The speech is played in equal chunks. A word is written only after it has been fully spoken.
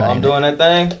I'm doing that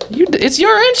thing. It's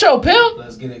your intro, pimp.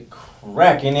 Let's get it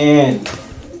cracking in.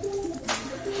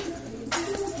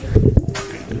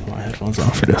 My headphones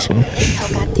on for this one.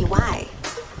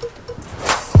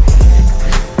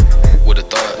 Would've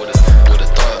thought.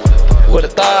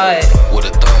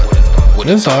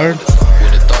 It's hard.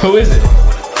 Who is it?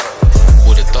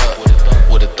 Would've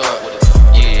thought.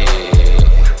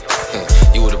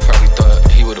 Yeah. You would've probably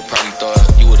thought. He would've probably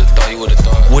thought. You would've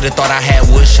thought. Would've thought I had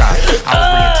wood shot. I was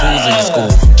bringing tools into school.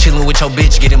 Chilling with your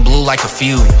bitch, getting blue like a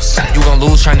fuse. You gon'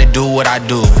 lose trying to do what I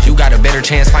do. You got a better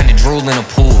chance finding drool in a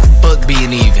pool. Fuck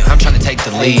being even. I'm trying to take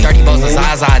the lead. 30 balls of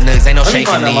Zaza nugs, ain't no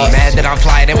shaking me. Mad that I'm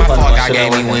fly, then my fault God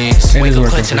gave me wings. Wake up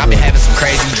clutching, I've been having some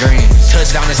crazy dreams.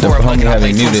 Touchdown and score a bucket, I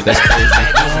play muted. That's crazy.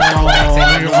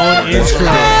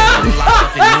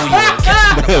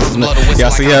 Y'all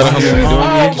see how the homie be doing me?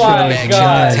 Oh my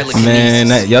God.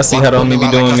 Man, y'all see how the homie be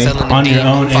doing me? On your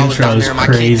own intro is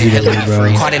crazy to me, bro.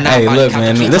 Hey, look,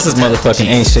 man, this is motherfucking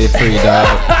ain't shit free, dog.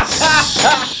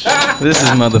 This is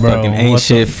motherfucking ain't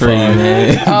shit free,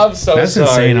 man. I'm so That's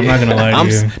sorry. insane. I'm not gonna lie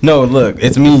to you. No, look,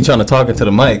 it's me trying to talk into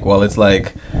the mic while it's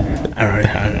like. All right.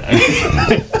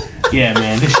 Yeah,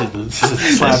 man, this is a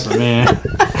slapper, man.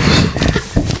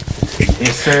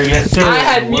 Yes, sir. Yes, sir. I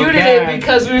had We're muted back. it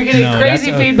because we were getting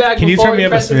crazy feedback Can you before turn me we up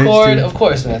a pressed smidge, record. too? Of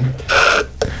course, man.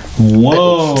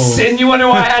 Whoa. And you wonder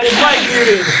why I had his mic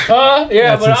muted, huh?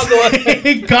 Yeah, but I'm the one.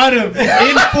 Got him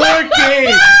in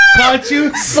 4K. Caught you.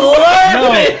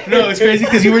 Slurp. No, it's crazy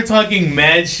because you were talking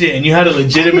mad shit and you had a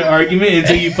legitimate argument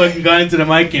until you fucking got into the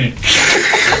mic and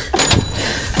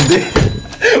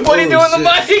What are you doing the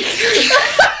mic?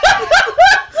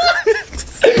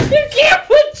 You can't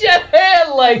put your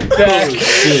hand like that.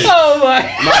 Oh my.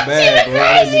 My bad,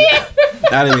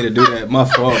 bro. I didn't mean to do that. My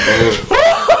fault, bro.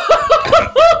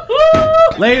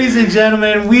 Ladies and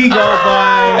gentlemen, we go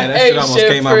by Man, that shit almost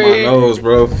came out my nose,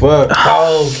 bro. Fuck.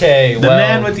 Okay, the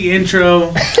man with the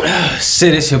intro.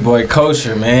 Shit, it's your boy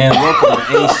Kosher, man. Welcome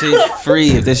to Ain't Shit Free.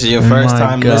 If this is your first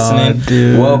time listening,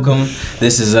 dude. welcome.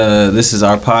 This is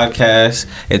our podcast.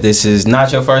 If this is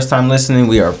not your first time listening,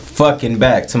 we are fucking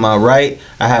back. To my right,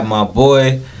 I have my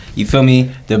boy. You feel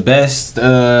me? The best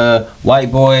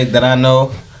white boy that I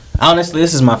know. Honestly,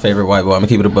 this is my favorite white boy. I'm gonna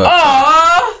keep it a buck.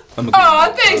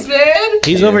 Aw, thanks, man.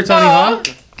 He's over Tony Hawk?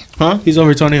 Huh? He's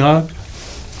over Tony Hawk?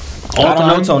 I don't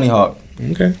know Tony Hawk.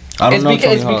 Okay. I don't know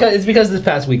Tony Hawk. It's because this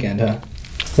past weekend, huh?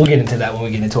 We'll get into that when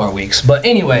we get into our weeks. But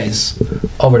anyways,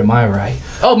 over to my right.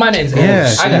 Oh, my name's Ev.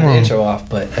 Yeah, I got the intro off,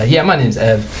 but yeah, my name's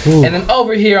Ev. Ooh. And then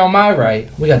over here on my right,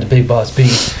 we got the big boss B.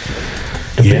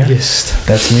 The biggest.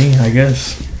 That's me, I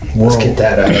guess. Let's get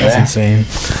that out of That's there. insane.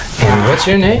 And what's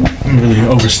your name? I'm really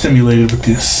overstimulated with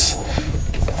this.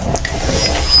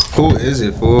 Who is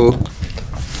it, fool?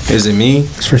 Is it me?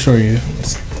 It's for sure you.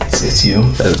 It's you.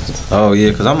 Oh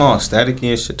yeah, cause I'm all staticky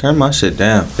and shit. Turn my shit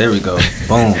down. There we go.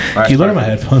 Boom. Right, Can you lower my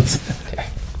headphones?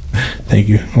 Thank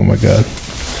you. Oh my god.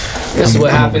 This is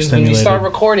what happens when you start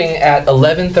recording at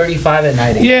 11:35 at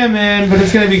night. Yeah, man, but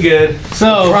it's gonna be good.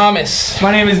 So, Promise.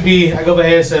 my name is B. I go by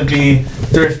ASFB.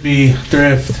 Thrift B.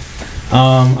 Thrift.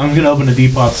 I'm gonna open a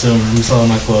Depop soon. I'm selling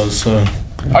my clothes. So.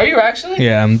 Are you actually?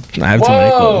 Yeah, I have too many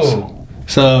clothes. Whoa.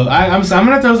 So I'm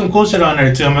gonna throw some cool shit on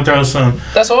there too. I'm gonna throw some.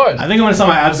 That's hard. I think I'm gonna sell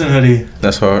my Absent hoodie,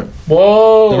 That's hard.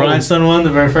 Whoa. the Rhinestone one,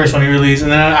 the very first one he released,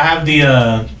 and then I have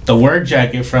the work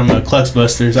jacket from Klux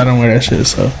Busters. I don't wear that shit,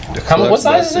 so What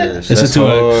size is it? It's a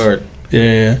 2X.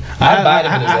 Yeah. I'd buy it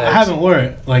if it was I X. haven't worn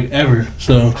it like ever,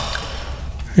 so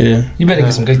yeah. You better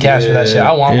get some good cash for that shit.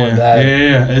 I want one bad.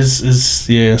 Yeah. It's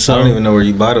yeah. So I don't even know where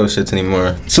you buy those shits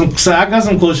anymore. So I got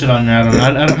some cool shit on there.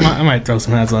 I might throw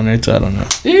some hats on there too. I don't know.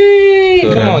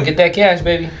 Come on, get that cash,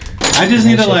 baby. I just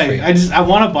need to I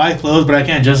want to buy clothes, but I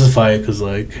can't justify it because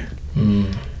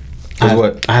Cause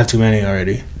what? I have too many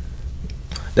already.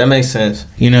 That makes sense.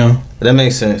 You know, That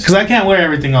makes sense. because I can't wear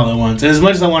everything all at once. As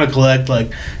much as I want to collect,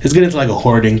 like it's getting to like a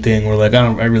hoarding thing where like I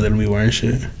really don't be wearing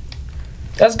shit.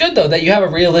 That's good though that you have a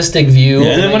realistic view.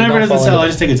 Yeah, and then that whenever you it don't doesn't fall sell, I into-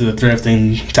 just take it to the thrift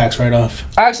and tax write off.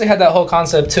 I actually had that whole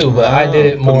concept too, but I did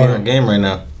it Put me more. in a game right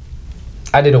now.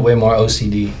 I did it way more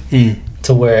OCD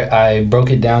to where I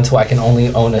broke it down to I can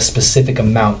only own a specific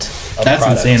amount of That's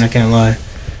product. insane. I can't lie.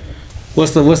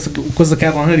 What's the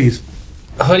cap on hoodies?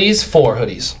 Hoodies, 4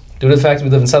 hoodies. Due to the fact we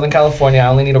live in Southern California, I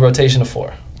only need a rotation of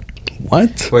 4.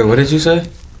 What? Wait, what did you say?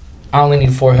 I only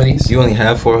need 4 hoodies. You only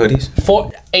have 4 hoodies?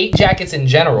 8 jackets in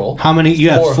general. How many?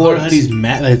 You have 4 4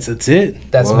 hoodies. That's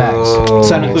it. That's max. Whoa. Does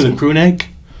that include a crew neck?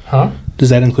 Huh? Does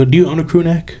that include? Do you own a crew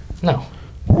neck? No.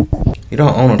 You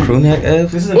don't own a crew neck,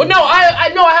 Ev? Well, no,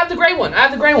 I have the gray one.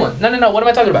 No. What am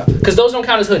I talking about? Because those don't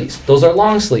count as hoodies. Those are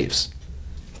long sleeves.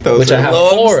 Those which are I have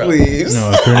long 4 of. sleeves.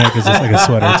 No, a crew neck is just like a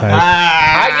sweater type.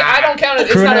 I don't count it.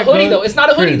 It's Crew not a neck hoodie goes- though. It's not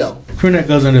a hoodie Chris, though. Crew neck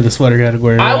goes under the sweater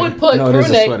category. I right? would put No, it crew is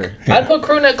a neck. sweater. I'd put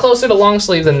crew neck closer to long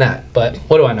sleeve than that. But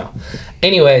what do I know?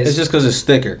 Anyways, It's just because it's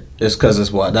thicker. It's because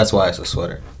it's what. That's why it's a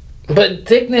sweater. but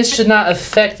thickness should not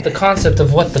affect the concept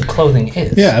of what the clothing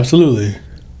is. Yeah, absolutely.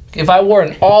 If I wore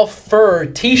an all fur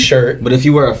T-shirt, But if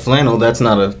you wear a flannel, that's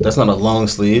not a long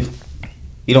sleeve.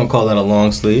 You don't call that a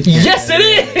long sleeve. yes, it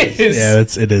is. Yeah,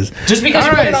 it is. Just because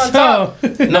you put it on top.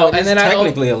 No, and it's then I own,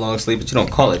 technically a long sleeve, but you don't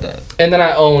call it that. and then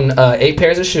I own 8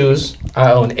 pairs of shoes.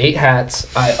 I own 8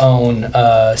 hats. I own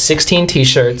 16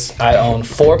 T-shirts. I own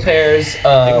 4 pairs They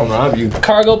gonna of rob you.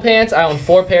 cargo pants. I own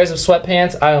 4 pairs of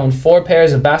sweatpants. I own 4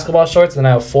 pairs of basketball shorts, and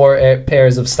I have 4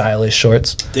 pairs of stylish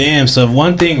shorts. Damn. So if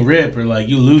one thing rip or like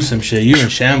you lose some shit, you're in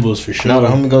shambles for sure. No, the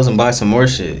homie goes and buys some more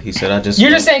shit. He said, "I just."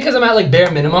 You're just saying because I'm at like bare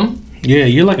minimum. Yeah,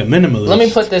 you're like a minimalist.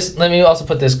 Let me also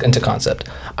put this into concept.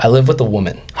 I live with a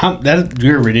woman.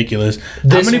 You're ridiculous.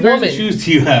 This How many pairs woman- of shoes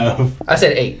do you have? I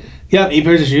said 8. You have 8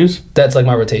 pairs of shoes? That's like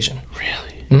my rotation.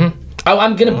 Really?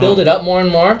 I'm gonna build it up more and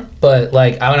more, but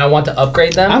like I want to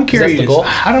upgrade them. I'm 'cause that's curious. the goal.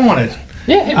 I don't want to.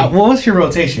 Yeah, hit me. Well, what's your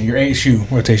rotation? Your 8 shoe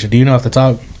rotation? Do you know off the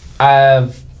top? I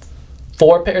have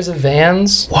 4 pairs of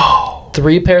Vans, Whoa.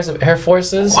 3 pairs of Air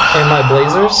Forces, and my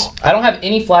Blazers. I don't have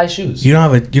any fly shoes. You don't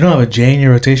have a J in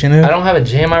your rotation? I don't have a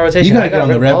J in my rotation. You gotta I get on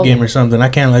rid the of rep all of game them. or something. I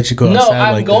can't let you go No, outside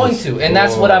I'm like going this. to, and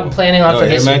that's what I'm planning on No for Air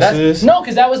this year. Maxes? No,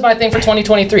 because that was my thing for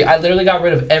 2023. I literally got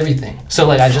rid of everything. So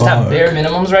like I just have Fuck. bare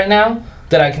minimums right now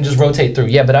that I can just rotate through.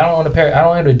 Yeah, but I don't own a pair. I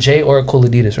don't own a J or a cool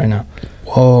Adidas right now.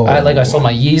 Whoa. I sold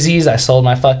my Yeezys. I sold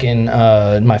my fucking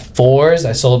my 4s.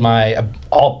 I sold my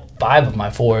all 5 of my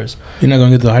 4s. You're not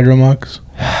gonna get the Hydro Mox?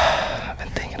 I've been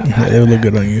thinking about It would look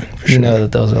good on you. For You sure. know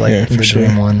that those are like Yeah, for the sure.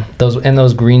 dream one.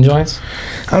 Those green joints.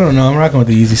 I don't know. I'm rocking with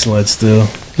the Easy Sleds still.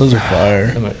 Those are fire.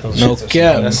 Those No shits are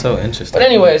cap. so That's so interesting. But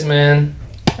anyways, man,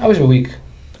 how was your week?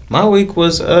 My week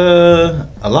was a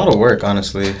lot of work,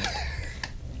 honestly.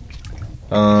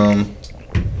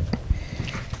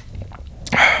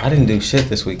 I didn't do shit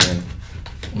this weekend.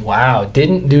 Wow,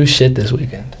 didn't do shit this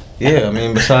weekend. Yeah, I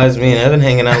mean, besides me and Evan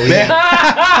hanging out,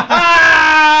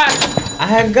 I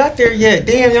hadn't got there yet.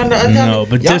 Damn, y'all know. No,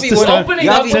 but y'all just be to with- start- Opening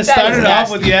y'all up be- with just that started is off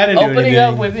nasty. with the attitude Opening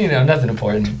again. up with nothing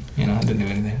important. I didn't do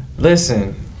anything.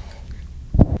 Listen,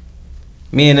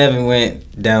 me and Evan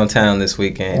went downtown this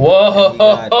weekend.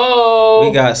 Whoa!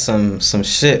 We got some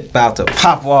shit about to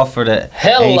pop off for the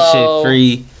Hello. Ain't Shit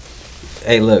Free.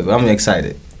 Hey, look, I'm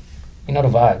excited. You know the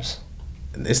vibes.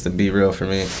 It's to be real for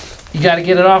me. You got to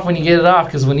get it off when you get it off,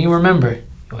 because when you remember, you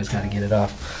always got to get it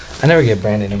off. I never get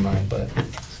Brandon in mind, but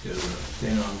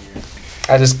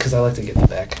I just because I like to get the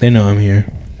back. They know I'm here.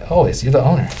 Always, you're the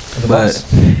owner. You're the But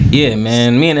boss. yeah,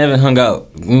 man, me and Evan hung out.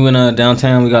 We went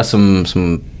downtown. We got some.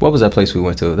 What was that place we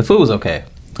went to? The food was okay.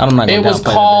 I'm not gonna It was downplay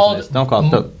their called- business. Don't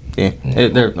call it.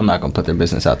 Yeah, I'm not gonna put their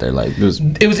business out there. Like it was.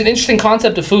 It was an interesting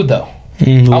concept of food, though. What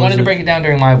I was wanted to it? break it down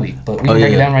during my week, but we Oh, can break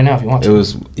yeah. it down right now if you want It to.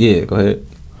 was. Yeah, go ahead.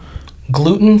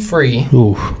 Gluten-free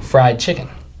Oof. fried chicken.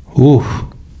 Oof.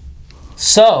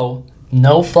 So,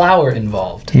 no flour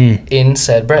involved in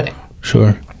said breading.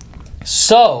 Sure.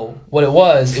 So, what it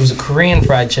was a Korean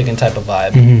fried chicken type of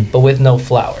vibe, but with no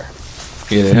flour.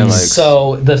 Yeah, they had like.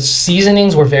 So, the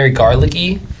seasonings were very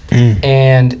garlicky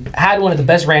and had one of the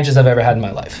best ranches I've ever had in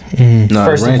my life. no,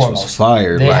 first the and ranch foremost. was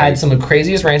fire. They like, had some of the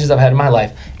craziest ranches I've had in my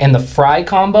life. And the fry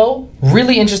combo,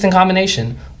 really interesting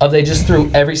combination of they just threw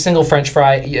every single French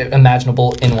fry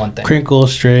imaginable in one thing. Crinkle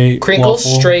straight. Crinkles,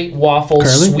 waffle. straight, waffle,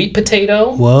 Curly? sweet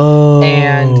potato, Whoa.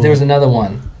 and there was another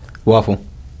one. waffle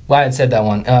Well, I had said that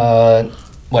one.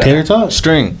 Whatever. tater tot.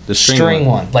 string. The String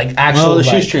one. Like actual Oh, the like,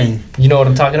 shoestring. You know what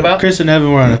I'm talking about? Chris and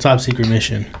Evan were on a top secret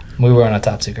mission. We were on a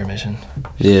top secret mission.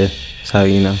 Yeah, that's how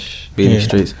you know be in the Yeah.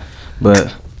 streets.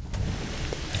 But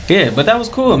yeah, but that was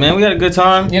cool, man. We had a good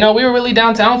time. You know, we were really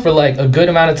downtown for like a good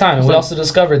amount of time. And we also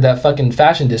discovered that fucking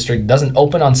fashion district doesn't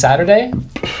open on Saturday.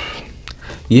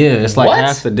 Yeah, it's like What?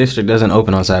 half the district doesn't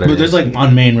open on Saturday. But there's like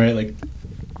on Main, right? Like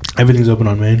everything's open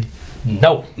on Main.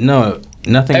 No. no,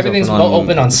 nothing's Everything's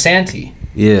open on Santee.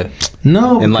 Yeah,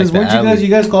 No, And, like, because the weren't you guys? alley. You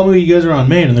guys called me. You guys were on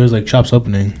Main, and there was like shops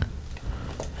opening.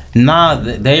 nah,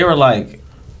 they were like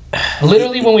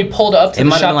Literally, when we pulled up to it the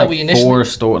might shop have that been we like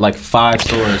initially. 5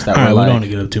 stores that All right, were we don't want like. to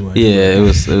get up too much. Yeah,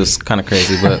 it was kind of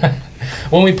crazy, but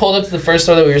When we pulled up to the first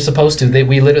store that we were supposed to, they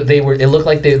were. It looked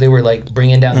like they were like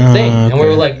bringing down the thing, and we okay.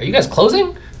 were like, "Are you guys closing?"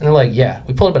 And they're like, "Yeah."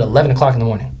 We pulled up at 11 o'clock in the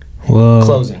morning, Whoa.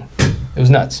 closing. It was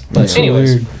nuts. But That's so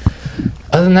anyways, weird.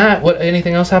 other than that, what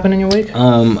anything else happened in your week?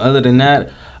 other than that,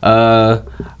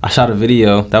 I shot a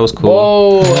video. That was cool.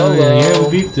 Whoa, Oh, hello. yeah,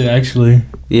 we beeped it actually.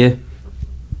 Yeah,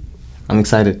 I'm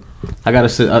excited. I gotta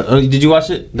sit. Did you watch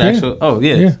it? The actual? Oh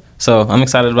yeah. Yeah. So I'm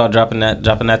excited about dropping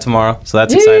that tomorrow. So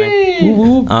that's exciting.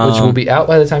 Which will be out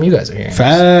by the time you guys are here.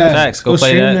 Facts. Go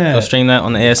play that. Go stream that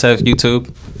on the ASF YouTube.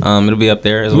 It'll be up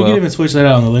there as We well. can even switch that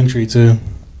out on the link tree too.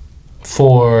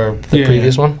 For the Yeah.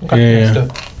 previous one? Yeah. Let's do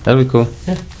it. That'll be cool.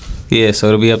 Yeah. So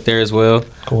it'll be up there as well.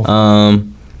 Cool.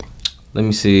 Let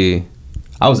me see.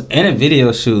 I was in a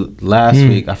video shoot last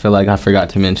week. I feel like I forgot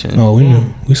to mention. Oh, we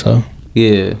knew. We saw.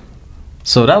 Yeah.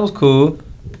 So that was cool.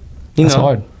 You That's know.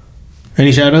 hard.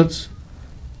 Any shout outs?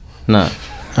 Nah.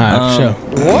 Alright, for sure.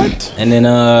 What? And then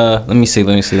let me see.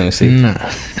 Nah.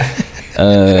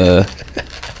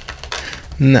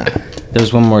 Nah.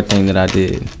 There's one more thing that I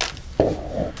did.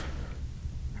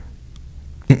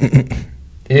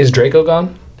 Is Draco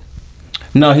gone?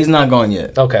 No, he's not going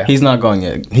yet. Okay. He's not going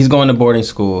yet. He's going to boarding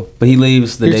school, but he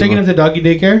leaves the You're day. taking him to doggy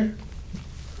daycare?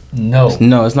 No.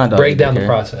 No, it's not dog Break down the daycare.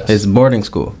 process. It's boarding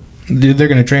school. Dude, they're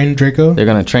gonna train Draco They're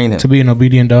gonna train him. to be an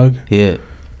obedient dog. Yeah.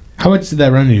 How much did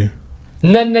that run you?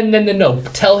 No.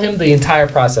 Tell him the entire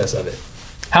process of it.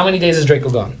 How many days is Draco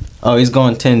gone? Oh, he's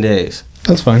going 10 days.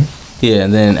 That's fine. Yeah,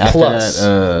 and then after Plus.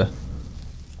 that,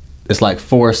 it's like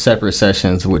 4 separate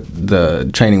sessions with the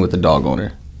training with the dog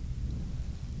owner.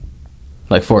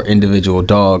 Like 4 individual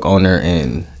dog owner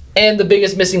and And the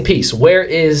biggest missing piece, where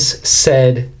is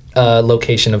said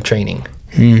location of training?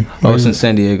 oh, it's in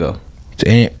San Diego.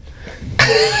 Damn.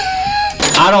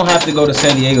 I don't have to go to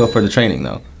San Diego for the training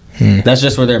though. That's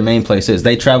just where their main place is.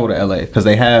 They travel to LA because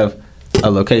they have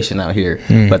a location out here,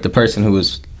 but the person who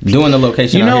was doing the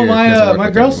location, You out know, here doesn't my work my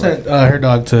with girl them sent her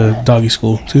dog to doggy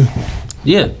school too.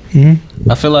 Yeah,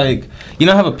 I feel like I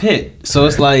have a pit, so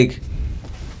it's like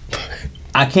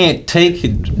I can't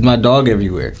take my dog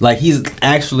everywhere. Like he's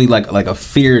actually like a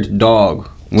feared dog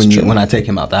when I take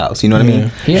him out the house. You know what I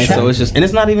mean? Yeah. And so it's just, and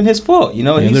it's not even his fault. You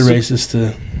know, Yeah, he's they're racist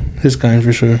to his kind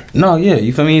for sure. No, yeah,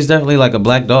 you feel me? He's definitely like a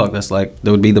black dog. That's like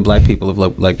that would be the black people of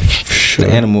like Sure.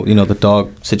 the animal, the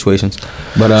dog situations.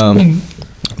 But I'll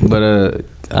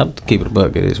keep it a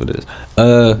buck. It is what it is.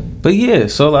 But yeah,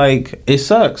 so like it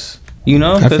sucks, I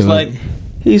because feel like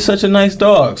he's such a nice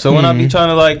dog. So when I be trying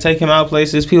to like take him out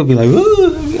places, people be like,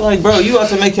 "Ooh," I be like, bro, you ought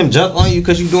to make him jump on you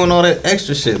because you doing all that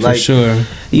extra shit. For Like, sure.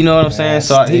 you know what I'm saying?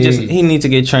 So Nasty. he needs to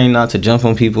get trained not to jump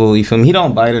on people. You feel me? He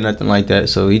don't bite or nothing like that.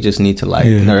 So he just need to like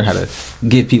Yeah. learn how to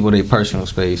give people their personal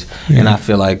space. And I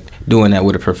feel like doing that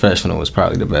with a professional is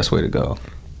probably the best way to go.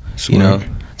 You know,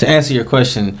 to answer your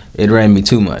question, it ran me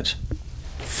too much.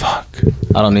 Fuck.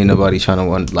 I don't need nobody trying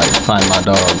to find my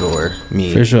dog or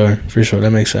me. For sure.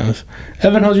 That makes sense.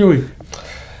 Evan, how's your week?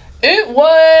 It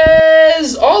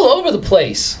was all over the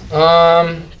place.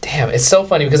 Damn, it's so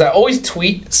funny because I always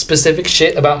tweet specific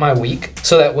shit about my week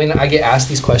so that when I get asked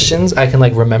these questions, I can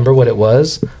like remember what it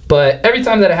was. But every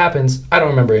time that it happens, I don't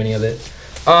remember any of it.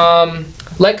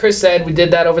 Like Chris said, we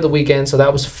did that over the weekend, so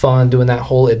that was fun doing that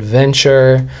whole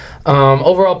adventure.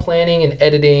 Overall planning and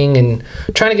editing and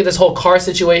trying to get this whole car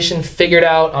situation figured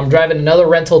out. I'm driving another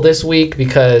rental this week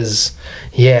because,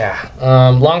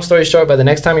 long story short, by the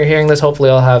next time you're hearing this, hopefully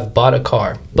I'll have bought a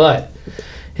car. But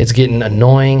it's getting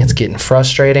annoying. It's getting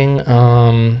frustrating.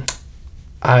 And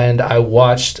I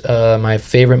watched my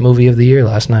favorite movie of the year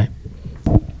last night,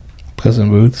 Puss in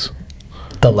Boots.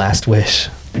 The Last Wish.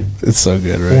 It's so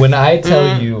good, right? When I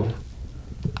tell you,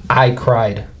 I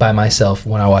cried by myself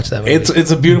when I watched that movie.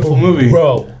 It's a beautiful movie.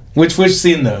 Bro, Which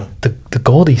scene though? the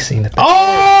Goldie scene.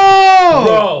 Oh!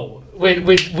 Bro,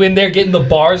 when they're getting the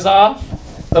bars off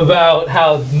about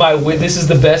how this is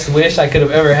the best wish I could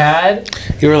have ever had.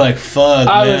 You were like, "Fuck,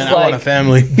 I man! was I want a like-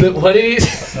 family." What did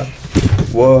he?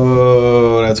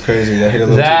 Whoa, that's crazy. That hit a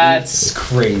little That's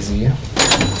crazy.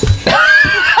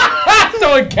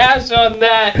 Throwing cash on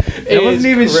that. It wasn't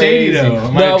even shady, though.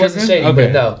 Am I No, it wasn't tripping? shady,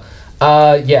 Okay. but no.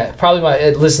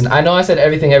 Probably listen, I know I said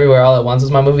Everything Everywhere All at Once was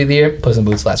my movie of the year. Puss in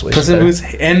Boots Last Wish. Puss is in better. Boots,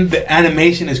 and the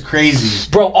animation is crazy,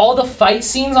 Bro, all the fight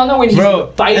scenes on there when he's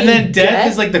bro. fighting And then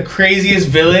Death is like the craziest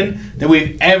villain that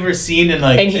we've ever seen, and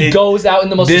like, and he goes out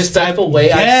in the most respectful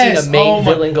way I've seen a main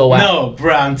villain go out. No,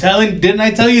 bro, didn't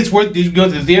I tell you it's worth? Did you go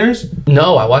to the theaters?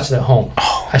 No, I watched it at home.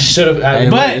 I should have. Hey,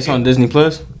 But- it's on Disney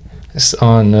Plus. It's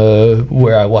on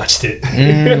where I watched it.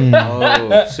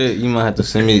 Oh shit! You might have to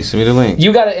send me the link.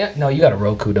 You got a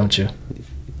Roku, don't you?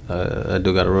 I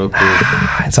do got a Roku.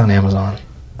 It's on Amazon.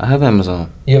 I have Amazon.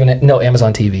 You have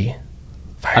Amazon TV.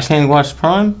 I can't watch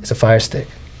Prime. It's a Fire Stick.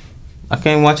 I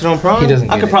can't watch it on Prime. He doesn't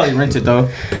I get could it. probably rent it though.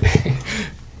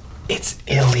 It's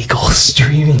illegal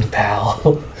streaming,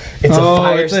 pal. It's a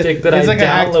fire stick that it's I like a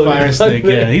hacked downloaded. fire stick.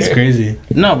 Yeah, he's crazy.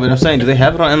 No, but I'm saying, do they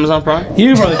have it on Amazon Prime? You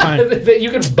can probably find it. You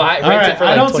can buy it. All Rent right, it for I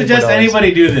like don't suggest $24.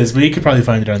 anybody do this, but you could probably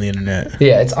find it on the internet.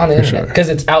 Yeah, it's on the internet sure. because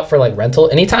it's out for like rental.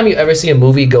 Anytime you ever see a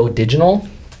movie go digital,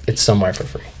 it's somewhere for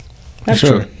free. For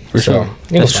sure. For sure.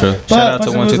 That's true. But Shout out to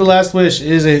Puss in one Boots: The two. Last Wish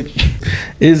is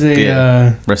a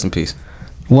Yeah. Rest in peace.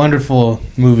 wonderful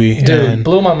movie. Dude, and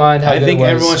blew my mind how I good think it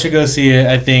was. everyone should go see it.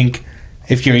 I think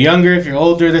if you're younger, if you're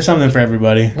older, there's something for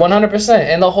everybody. 100%,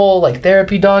 and the whole like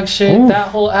therapy dog shit, Ooh. that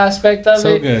whole aspect of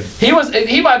So it. good.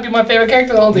 He might be my favorite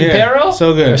character. The whole thing, Yeah, Pero.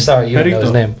 so good. Or, sorry, you don't know his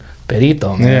Perito. name.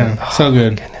 Perito, man. Yeah, so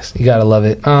good. Goodness, you gotta love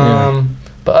it. Yeah.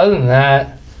 But other than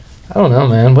that, I don't know,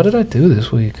 man. What did I do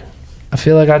this week? I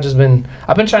feel like I've been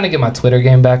trying to get my Twitter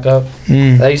game back up.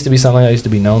 That used to be something I used to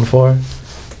be known for,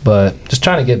 but just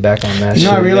trying to get back on that. You know,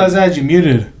 shit. I realized I had you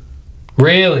muted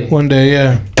Really? one day.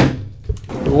 Yeah.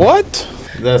 What?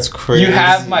 That's crazy. You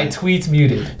have my tweets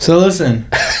muted. So listen,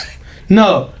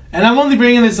 no, and I'm only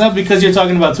bringing this up because you're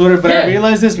talking about Twitter, but Yeah. I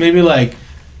realized this maybe like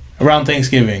around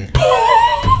Thanksgiving.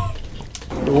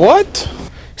 What?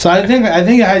 So I think I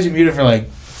had you muted for like,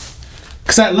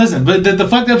 listen, but the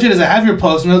fucked up shit is I have your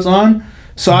post notes on,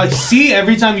 so I see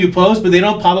every time you post, but they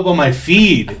don't pop up on my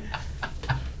feed.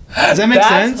 Does that make That's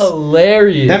sense?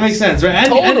 hilarious. That makes sense, right? And,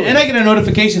 Totally. and I get a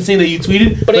notification saying that you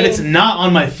tweeted, but it- it's not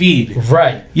on my feed.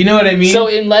 Right. You know what I mean? So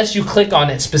unless you click on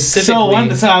it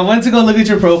specifically. So I went to go look at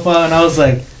your profile and I was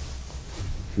like,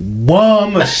 whoa,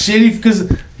 I'm a shitty, because,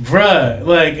 bruh,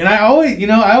 like, and I always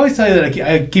tell you that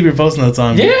I keep your post notes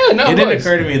on. Yeah, no, It of didn't course.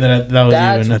 occur to me that that was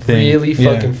That's even a thing. really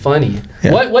Yeah. fucking funny.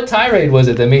 Yeah. What tirade was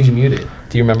it that made you mute it?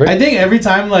 Do you remember? I think every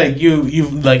time, like, you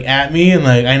like, at me and,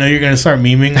 like, I know you're going to start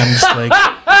memeing, I'm just like,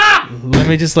 let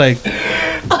me just reject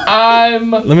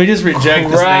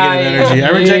this negative energy. I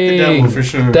reject the devil for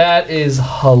sure. That is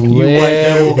white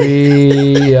devil.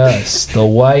 hilarious. The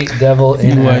white devil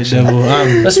in You white action.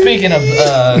 devil. But speaking of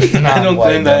I don't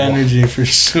claim that devil. energy for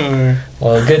sure.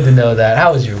 Well, good to know that.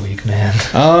 How was your week, man?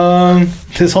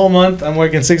 This whole month I'm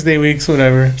working 6-day weeks,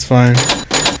 whatever. It's fine.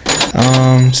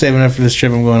 Saving up for this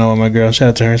trip I'm going on with my girl. Shout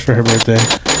out to her. It's for her birthday.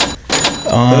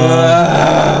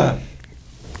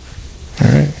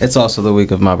 Alright. It's also the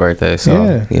week of my birthday, so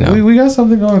Yeah. you know We got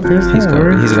something going, Chris. he's Don't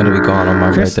worry. gonna be gone on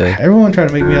my Chris, birthday. everyone trying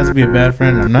to make me out to be a bad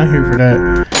friend. I'm not here for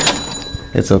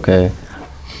that. It's okay.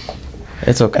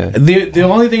 It's okay. The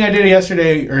only thing I did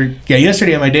yesterday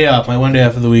on my day off, my one day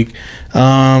off of the week,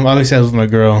 obviously I was with my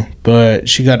girl, but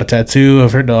she got a tattoo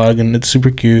of her dog and it's super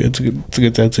cute. It's a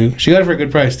good tattoo. She got it for a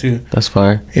good price too. That's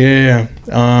fire. Yeah.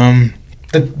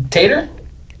 The Tater?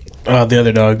 The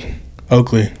other dog,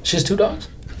 Oakley. She has 2 dogs?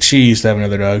 She used to have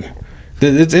another dog.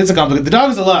 It's a complicated. The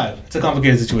dog is alive. It's a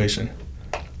complicated situation.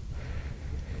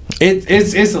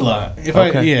 It's a lot. If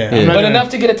Okay. I'm Yeah. not But gonna- enough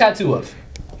to get a tattoo of.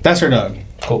 That's her dog.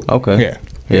 Cool. Okay.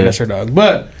 Yeah, that's her dog.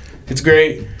 But it's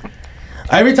great.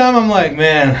 Every time I'm like,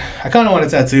 man, I kind of want a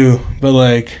tattoo, but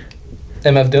like,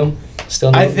 MF Doom?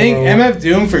 Still I think MF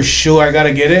Doom for sure. I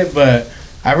gotta get it, but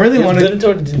I really want to.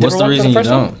 What's the reason you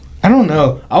don't? I don't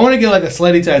know. I want to get like a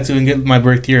slutty tattoo and get my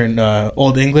birth year in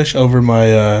Old English over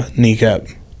my kneecap.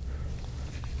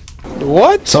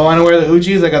 What? So I want to wear the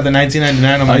Hoochies. I got the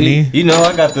 1999 on my knee. You know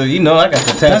I got the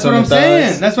tattoo. That's what I'm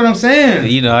saying. That's what I'm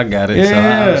saying. You know I got it, so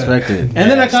I respect it. And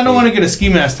then I kind of want to get a ski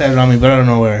mask tattooed on me, but I don't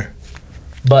know where.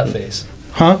 Butt face.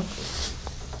 Huh?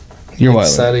 You're wild.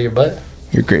 Side of your butt?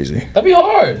 You're crazy. That'd be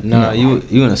hard. Nah, you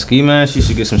in a ski mask, you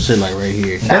should get some shit like right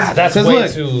here. Nah, that's 'cause way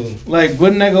look, too... Like,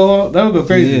 wouldn't that go? That would go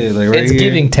crazy. Yeah, like right It's here.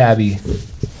 giving tabby.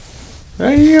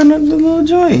 Right here on the little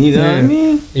joint, you know what I Yeah.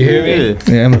 mean? You hear me?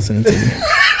 Yeah. Yeah, I'm listening to you.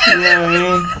 You know what I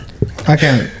mean? I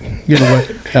can't. You're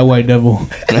that white devil.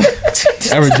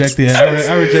 I reject the.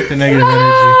 I reject the negative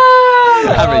energy.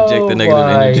 I reject the negative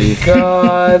energy. Oh my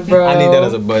god, bro. I need that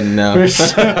as a button now.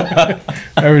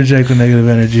 I reject the negative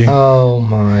energy. Oh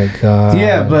my god.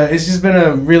 Yeah, but it's just been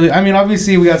a really. I mean,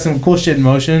 obviously we got some cool shit in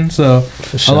motion. So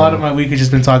sure. a lot of my week has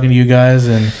just been talking to you guys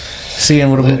and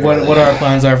seeing what our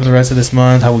plans are for the rest of this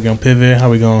month. How we gonna pivot? How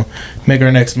we gonna make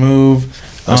our next move?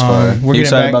 That's fine. We're You getting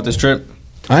excited back- about this trip?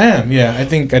 I am. Yeah, I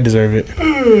think I deserve it.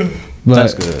 But,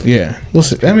 That's good. Yeah, we'll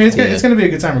see. I mean, it's Yeah. gonna be a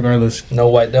good time regardless. No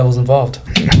white devils involved.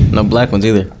 No black ones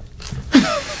either.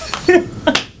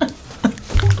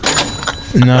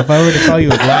 Now, if I were to call you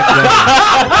a black devil,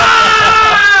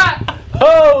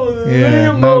 Holy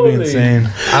yeah, that would be insane.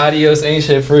 Adios ain't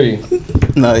shit free.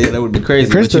 No, yeah, that would be crazy.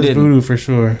 Chris but you does didn't. voodoo for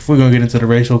sure. If we're gonna get into the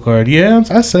racial card, yeah,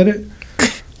 I said it.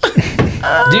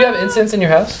 Do you have incense in your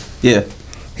house? Yeah,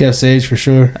 Yeah, sage for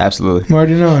sure. absolutely. I'm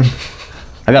already knowing.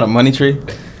 I got a money tree.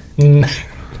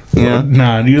 Yeah.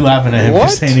 Nah, you laughing at him for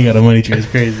saying he got a money tree is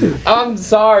crazy. I'm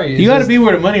sorry. You gotta be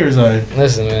where the money resides.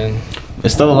 Listen, man.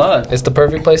 It's still alive. It's the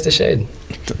perfect place to shade.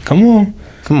 Come on.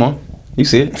 Come on. You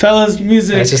see it. Fellas,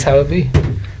 music That's just how it be.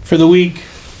 for the week.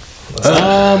 We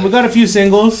got a few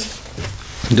singles.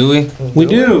 Do we? We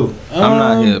do. I'm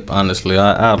not hip, honestly.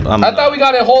 I'm I thought we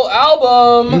got a whole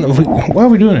album. Why are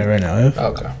we doing it right now? Ev?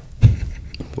 Okay.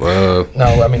 Whoa. No,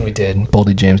 I mean we did.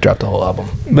 Boldy James dropped the whole album.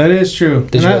 That is true.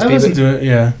 Did you And guys I peep listened it? to it.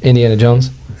 Yeah, Indiana Jones.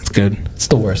 it's good. It's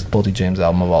the worst Boldy James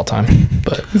album of all time.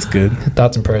 But It's good.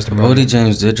 thoughts and prayers to Brody Brody.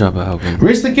 James did drop an album.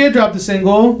 Rich the Kid dropped a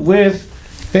single with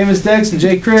Famous Dex and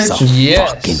Jay Critch.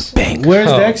 Yes. Bang. Where's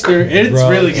Oh, Dexter? It's gross.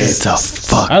 really good. It's a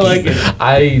fucking. I like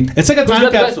it. It's like a Who's time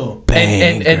got the capsule.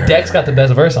 and Dex got the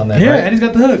best verse on that, Yeah, right? and he's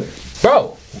got the hook.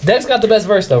 Bro, Dex got the best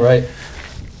verse though, right?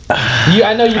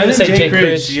 I know you're I gonna think say Jay Critch.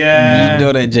 Critch. Yeah. You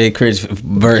know that Jay Critch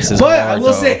verse is But hard, I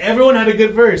will though. say everyone had a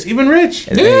good verse, even Rich.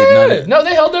 Yeah. No,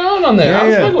 they held their own on there. Yeah, I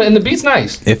was yeah. fucking with, and the beat's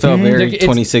nice. It felt very It's-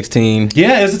 2016.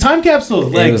 Yeah, it's a time capsule.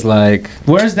 Like, It was like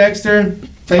where's Dexter?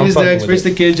 Famous fucking Dex, with Rich it.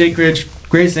 the Kid, Jay Critch.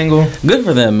 Great single. good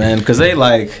for them, man, because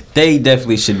they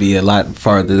definitely should be a lot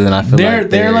farther than I feel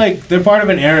like. They're part of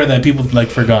an era that people like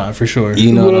forgot for sure.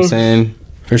 You know what I'm saying?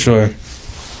 For sure.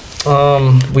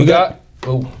 We got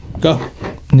Go.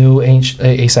 new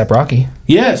ASAP Rocky.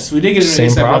 Yes, we did get an Same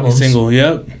A$AP Rocky problems. single.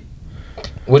 Yep.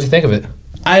 What'd you think of it?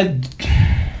 I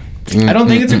don't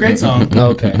think it's a great song,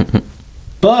 Okay,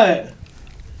 but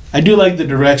I do like the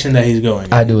direction that he's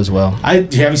going. I do as well.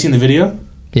 Have you seen the video?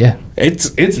 Yeah,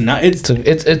 It's not. It's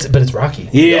but it's Rocky.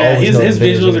 You yeah. always know His the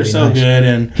videos visuals gonna are be so nice. good,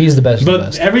 and He's the best. Of the but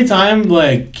best. every time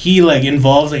like he like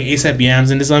involves like A$AP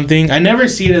Yams into something, I never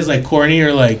see it as like corny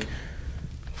or like.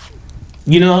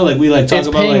 You know, like we like talk It's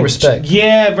about paying like respect.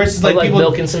 Yeah, versus like like people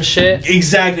milking some shit.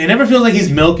 Exactly. It never feels like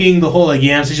he's milking the whole like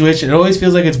Yam situation. It always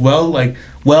feels like it's well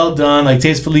done, like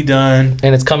tastefully done.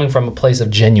 And it's coming from a place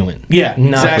of genuine, Yeah,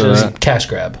 not exactly. just cash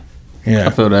grab. I Yeah.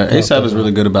 feel that ASAP is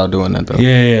really good about doing that though.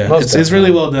 Yeah. Most It's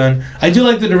really well done. I do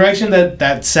like the direction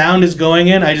that sound is going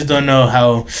in. I just don't know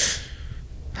how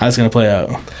it's gonna play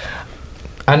out.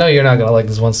 I know you're not gonna like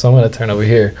this one, so I'm gonna turn over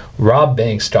here. Rob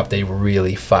Banks dropped a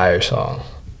really fire song.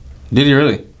 Did he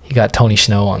really? He got Tony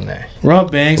Snow on there.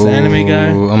 Rob Banks, the anime guy.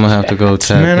 Ooh, I'm gonna have to go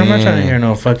tap Man, I'm not trying to in. hear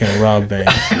no fucking Rob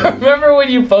Banks. Remember when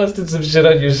you posted some shit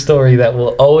on your story that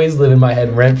will always live in my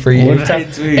head rent free? What did I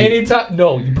tweet?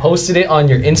 No, you posted it on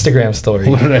your Instagram story.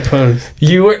 What did I post?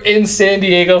 You were in San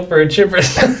Diego for a trip or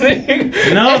something.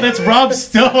 No, that's Rob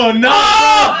Stone. No,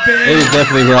 Rob It Banks. was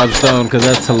definitely Rob Stone because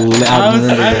that's hilarious. I was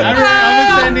remember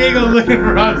that. in San Diego looking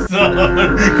for Rob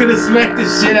Stone. Could have smacked the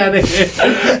shit out of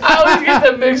him. I always get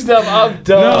them mixed up. I'm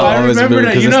dumb. No, I always remember that.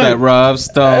 because You it's know- that Rob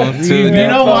Stone too. You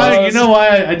know why? You know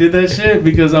why I did that shit?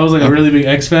 Because I was like a really big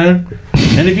X fan.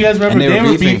 And if you guys remember, And they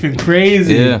were beefing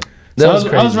crazy. Yeah. So That was I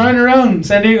was crazy. riding around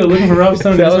San Diego looking for Rob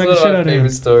Stone. That to was smack one the of shit my out of him.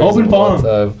 favorite stories Open of all palm.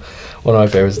 time. One of my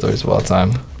favorite stories of all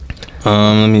time.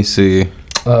 Let me see.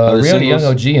 Other Rihanna singles? Young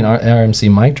OG and RMC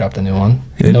Mike dropped a new one.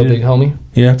 They No did. Big Homie.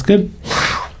 Yeah, it's good.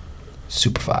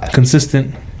 Super fire.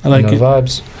 Consistent. I like No it.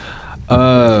 vibes.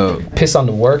 Piss on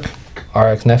the Work.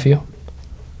 RX Nephew.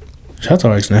 Shout out to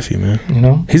RX nephew, man. You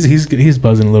know. He's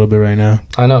buzzing a little bit right now.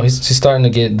 I know he's starting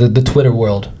to get the Twitter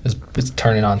world is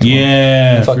turning on. To him.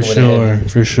 Yeah, I'm for fucking with sure,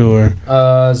 it. for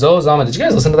sure. Zoe Zama. Did you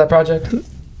guys listen to that project?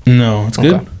 No, it's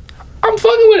good. Okay. I'm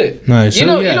fucking with it. Nice. You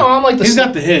know I'm like the. He's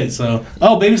got the hit. So,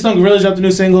 Baby Stone Gorilla dropped a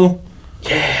new single.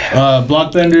 Yeah.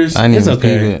 Blockbenders. I need It's to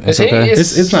okay. peep it. It's okay.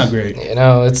 It's not great. You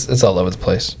know, it's all over the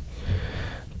place.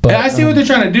 But I see what they're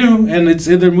trying to do, and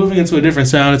they're moving into a different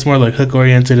sound. It's more like hook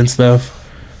oriented and stuff.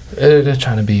 they're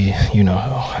trying to be,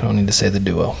 I don't need to say the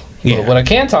duo. Yeah. But what I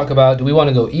can talk about, do we want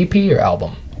to go EP or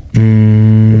album?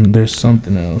 There's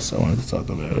something else I wanted to talk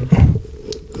about.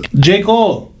 J.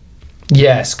 Cole.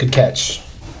 Yes, good catch.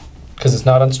 Because it's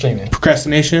not on streaming.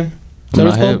 Procrastination. Is that I'm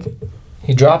what it's not called?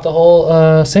 He dropped a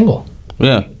whole single.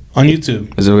 Yeah. On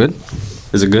YouTube. Is it good?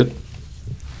 Is it good?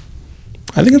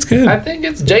 I think it's good. I think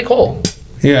it's J. Cole.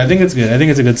 Yeah, I think it's good. I think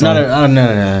it's a good song. No.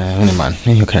 Never mind.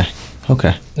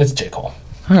 Okay. It's J. Cole.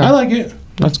 I like it.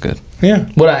 That's good. Yeah.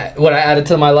 Would I add it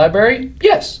to my library?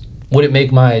 Yes. Would it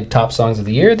make my top songs of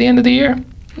the year at the end of the year?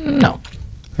 No.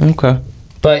 Okay.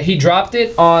 But he dropped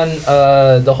it on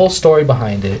the whole story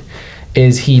behind it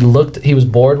is he was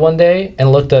bored one day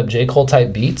and looked up J. Cole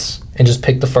type beats and just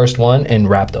picked the first one and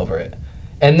rapped over it.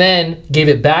 And then gave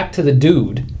it back to the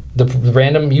dude, the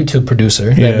random YouTube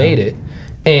producer that made it,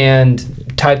 and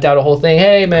typed out a whole thing.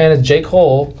 Hey man, it's J.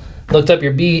 Cole. Looked up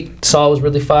your beat, saw it was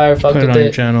really fire, fucked Put it with on your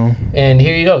it, channel. and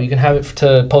here you go. You can have it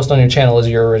to post on your channel as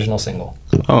your original single.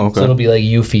 Oh, okay. So it'll be like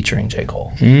you featuring J.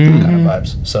 Cole kind of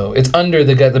vibes. So it's under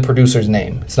the producer's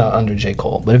name. It's not under J.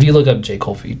 Cole. But if you look up J.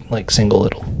 Cole feed like single,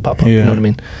 it'll pop up. You know what I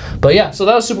mean? But yeah, so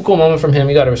that was a super cool moment from him.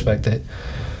 You gotta respect it.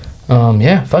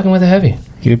 Yeah, fucking with it heavy.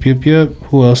 Yep.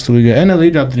 Who else do we got?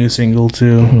 NLE dropped a new single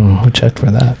too. Who checked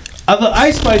for that? The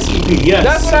Ice Spice EP, yes.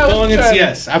 That's what I was Going into- trying-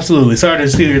 Yes, absolutely. Sorry to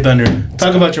steal your thunder.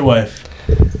 Talk about your wife.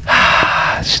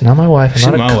 She's not my wife. She's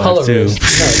I'm not my a wife, colorist.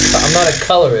 too. No, I'm not a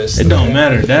colorist. It don't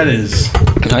matter. That is.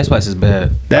 Ice Spice is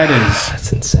bad.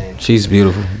 That's insane. She's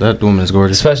beautiful. That woman is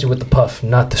gorgeous. Especially with the puff,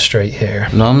 not the straight hair.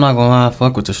 No, I'm not gonna lie. I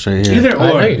fuck with the straight hair. Either I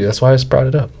know or. you do. That's why I just brought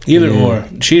it up. Either or.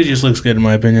 She just looks good in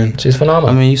my opinion. She's I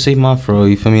phenomenal. mean, you see my fro.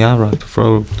 You feel me? I rock the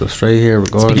fro, the straight hair,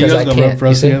 regardless. because You I guys gonna can't, rub for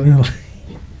us you see? together?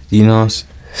 You know, what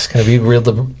It's gonna be real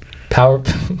the power.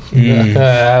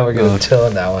 We're gonna chill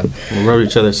on that one. we'll rub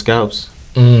each other's scalps.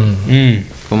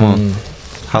 Come on,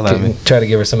 holla at me. Try to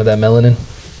give her some of that melanin.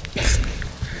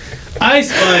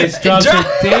 Ice Spice drops her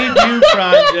debut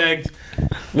project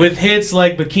with hits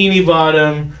like Bikini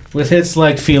Bottom, with hits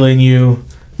like Feeling You.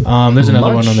 There's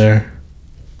another Munch? one on there.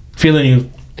 Feeling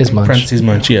You. Is Munch. Parentheses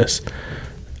Munch, yes.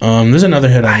 There's another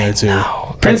hit on there too.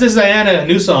 Princess Diana,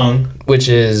 new song. Which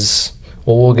is,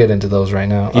 well, we'll get into those right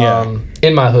now. Yeah.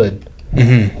 In My Hood.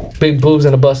 Big boobs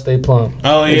and a bust they plump.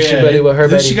 Oh yeah. She ready with her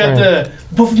Then Betty she got friend.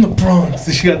 the both from the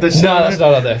Bronx. She got that shit. No, that's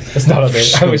not on there. That's not on there.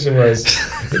 I wish it was.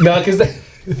 No, because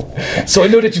so I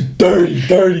know that you dirty.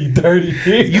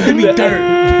 You give me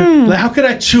dirt. Like how could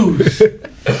I choose?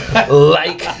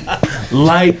 Like.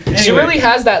 Like She anyway. really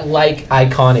has that like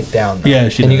iconic down. Though. Yeah,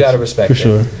 she And you does. gotta respect For it.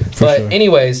 sure. For But sure.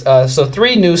 anyways, so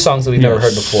 3 new songs that we've never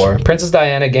heard Yes. before: Princess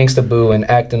Diana, Gangsta Boo, and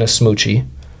Actin' a Smoochie.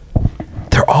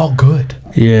 They're all good.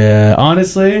 Yeah,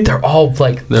 honestly. They're all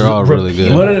like. They're all really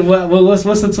good. What's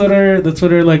the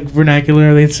Twitter like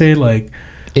vernacular they'd say like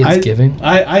It's giving.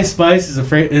 I Spice is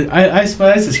afraid. I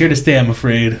Spice is here to stay. I'm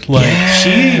afraid. Like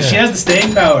she has the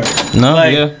staying power. No,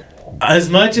 Like, yeah. As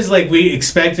much as like we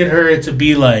expected her to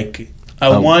be like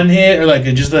a one hit or like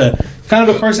just a kind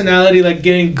of a personality, like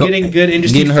getting good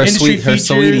industry, Getting her industry her features.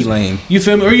 sweetie lane. You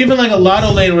feel me? Or even like a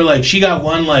Lotto lane where like she got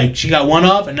one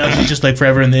off and now she's just like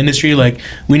forever in the industry. Like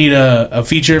we need a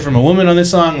feature from a woman on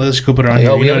this song. Let's go put her on here.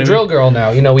 Yo, we You know have a what I drill mean? girl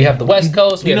now. You know, we have the West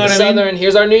Coast, we You know have the what I mean? Southern.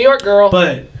 Here's our New York girl.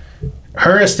 But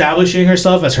her establishing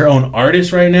herself as her own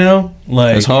artist right now,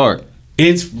 like It's hard.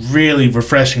 it's really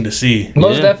refreshing to see.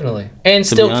 Most Yeah. definitely. And To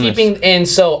still be honest. keeping, and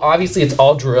so obviously it's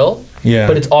all drill, Yeah.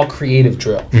 but it's all creative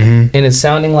drill. Mm-hmm. And it's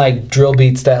sounding like drill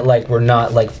beats that like we're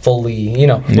not like fully, you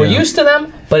know, we're Yeah. used to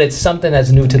them, but it's something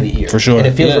that's new to the ear. For sure. And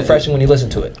it feels Yeah. refreshing when you listen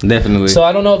to it. Definitely. So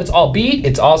I don't know if it's all beat.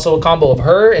 It's also a combo of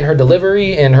her and her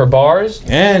delivery and her bars.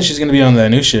 And she's gonna be on that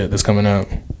new shit that's coming out.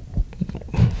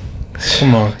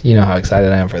 Come on. You know how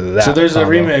excited I am for that. So there's a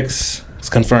remix. It's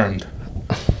confirmed.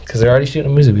 Because they're already shooting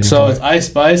a music video. So it's Ice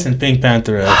Spice and Pink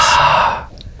Panther X.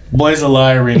 Boys a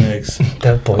Liar remix.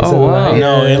 That boy's Oh, a wow. liar.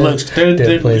 No, it looks.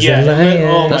 That boy's Yeah. a liar.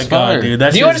 Oh my That's god, fire. dude.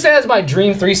 That's Do you understand that's my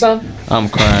dream threesome? I'm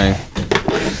crying.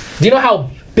 Do you know how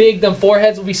big them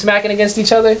foreheads will be smacking against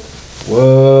each other?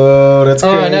 Whoa, that's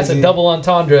Oh, and that's a double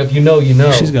entendre. If you know, you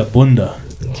know. She's got bunda.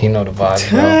 You know the vibe,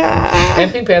 bro.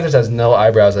 And Pink Panthers has no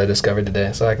eyebrows I discovered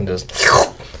today, so I can just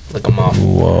lick them off.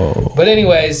 Whoa. But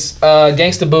anyways,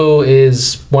 Gangsta Boo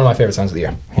is one of my favorite songs of the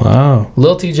year. Wow.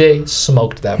 Lil TJ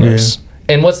smoked that verse.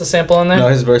 And what's the sample on there? No,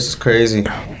 his verse is crazy.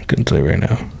 Couldn't tell you right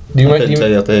now. Do you, I couldn't tell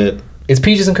you off the head. It's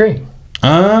Peaches and Cream.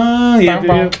 Ah,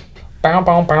 yeah. Bow,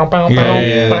 bow, bow, bow, bow,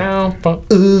 Yeah. bow, bow.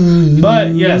 Ooh.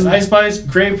 But yes, Ice Spice,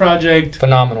 great project.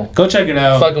 Phenomenal. Go check it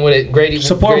out. Fucking with it. Great.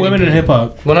 Support great women EP. in hip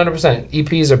hop. 100%.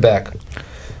 EPs are back.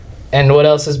 And what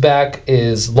else is back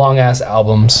is long ass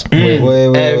albums.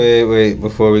 Mm. Wait.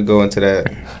 Before we go into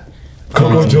that.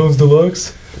 Coco Jones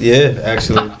Deluxe? Yeah,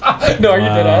 actually. No, are you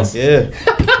dead ass? Yeah.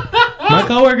 My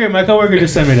coworker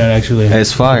just sent me that actually.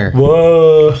 It's fire.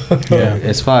 Whoa. Yeah.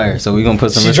 It's fire. So we gonna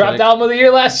put some She dropped album of the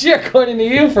year last year, according to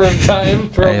you, for a time,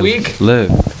 for a week. Look.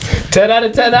 10 out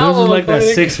of 10 This album. is like that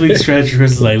according- 6 week stretch where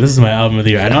it's like, this is my album of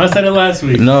the year. I know I said it last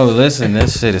week. No, listen,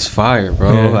 this shit is fire,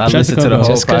 bro. Yeah. I Shout listened to to the Coco.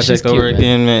 whole Just 'cause she's project over cute,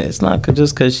 again, man. It's not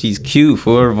just because she's cute.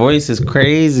 For her voice is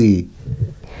crazy.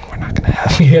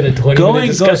 We had a 20-minute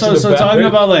discussion So talking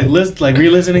about like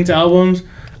re-listening to albums,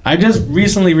 I just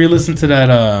recently re-listened to that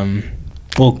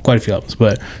well, quite a few albums,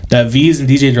 but that V's and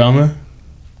DJ Drama.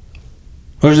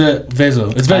 Or is it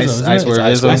Vezo? It's Vezo. isn't it? Icewear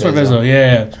Vezo. Icewear Vezo.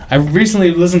 Yeah. I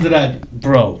recently listened to that,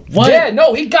 bro. What? Yeah,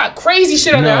 no, he got crazy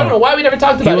shit on there. I No. don't know why we never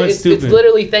talked He about it. went It's stupid.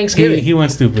 literally Thanksgiving. He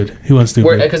went stupid. He went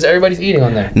stupid. Because everybody's eating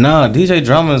on there. Nah, DJ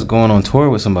Drama is going on tour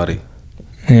with somebody.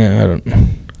 Yeah, I don't.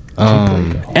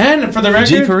 And for the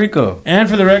G record, Perico.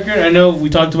 I know we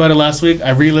talked about it last week.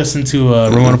 I re-listened to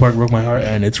Ramona Park Broke My Heart,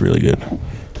 and it's really good.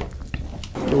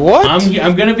 What?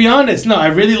 I'm gonna be honest. No, I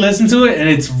really listened to it, and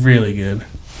it's really good.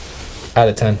 Out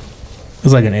of 10.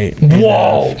 It's like an 8.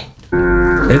 Whoa.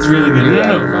 It's really good.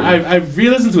 No, I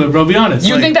re-listened to it, bro. Be honest.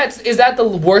 You think is that the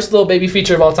worst Lil Baby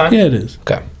feature of all time? Yeah, it is.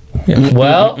 Okay. Yeah.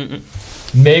 Well,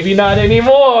 maybe not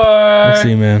anymore. We'll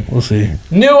see, man. We'll see.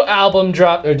 New album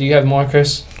dropped. Or do you have more,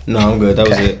 Chris? No, I'm good. That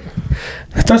was it.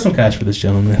 Throw some cash for this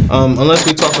gentleman. Unless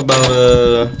we talk about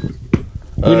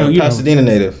you know. Pasadena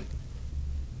native,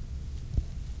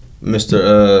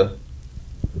 Mr.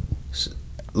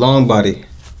 Longbody.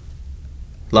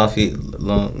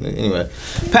 Anyway,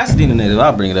 Pasadena native.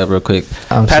 I'll bring it up real quick.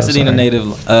 I'm so Pasadena sorry. native,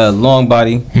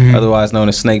 Longbody, otherwise known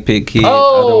as Snake Pit Kid.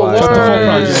 Oh,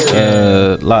 otherwise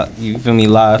known as, you feel me?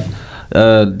 Live.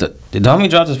 The homie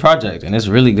dropped his project and it's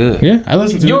really good. Yeah, I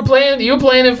listened to You it. were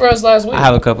playing it for us last week. I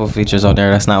have a couple of features on there.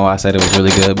 That's not why I said it was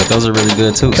really good, but those are really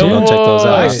good too. So Come go check those out.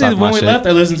 on. I'll stock Actually, my when we shit. left,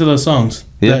 I listened to those songs.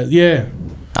 Yeah? Yeah.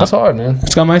 That's hard, man.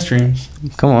 It's got my streams.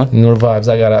 Come on. You know the vibes.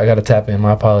 I gotta tap in.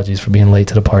 My apologies for being late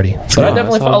to the party. But I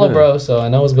definitely that's all follow good. bro, so I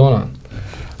know what's going on.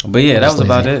 But yeah, that Just was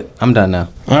about lazy. it. I'm done now.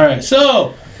 All right,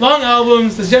 so long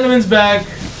albums. This gentleman's back.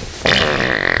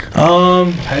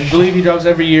 I believe he drops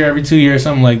every year, every 2 years,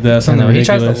 something like that. I Something know he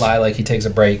tries ridiculous. to lie like he takes a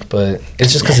break, but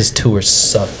it's just because his tours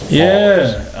suck.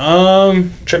 Yeah.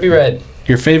 Trippie Redd.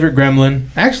 Your favorite Gremlin?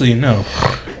 Actually, no.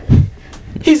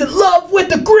 He's in love with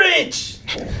the Grinch.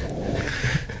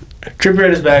 Trippie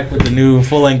Redd is back with the new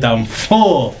full-length album.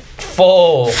 Full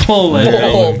Full. length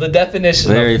album. The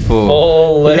definition. Very of full.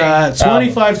 Full We length. got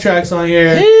 25 tracks on here.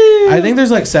 album. I think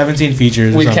there's like 17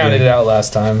 features. Or We something. counted it out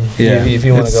last time. Yeah. If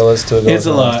you want to It's- go listen to it, go It's a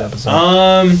listen to the lot.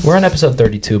 last episode. We're on episode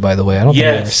 32, by the way. I don't think we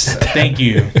ever Yes. said that. Thank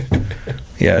you.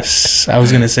 Yes, I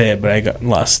was gonna say it, but I got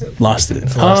lost it. Lost in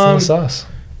the sauce.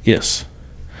 Yes.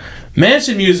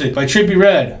 Mansion Music by Trippie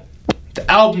Redd. The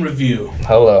album review.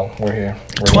 Hello, we're here.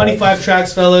 We're 25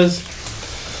 tracks, fellas.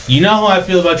 You know how I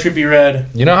feel about Trippie Redd. live.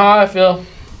 You know how I feel?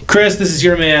 Chris, this is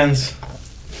your man's.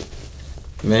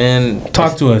 Man,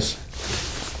 Talk to us.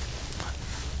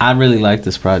 I really like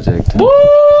this project. Woo!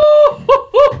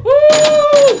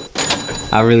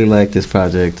 I really like this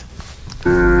project.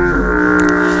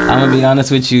 I'm gonna be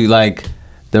honest with you, like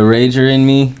the rager in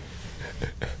me,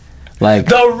 like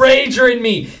The rager in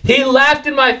me. He laughed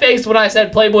in my face when I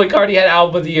said Playboy Cardi had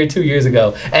album of the year 2 years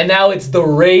ago, and now it's the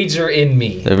rager in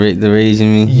me. the rage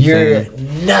in me. You're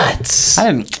nuts.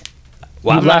 I didn't.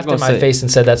 Well, You I'm not laughed in gonna my say, face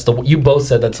and said you both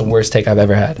said that's the worst take I've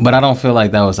ever had. but I don't feel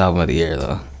like that was album of the year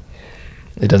though.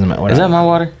 It doesn't matter. Is that my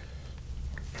water?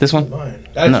 This one? Mine.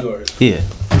 That's No. yours. Yeah.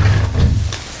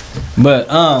 But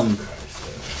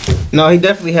no, he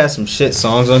definitely has some shit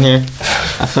songs on here.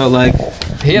 I felt like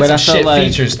He but has I some felt shit like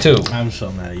features too. I'm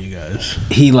so mad at you guys.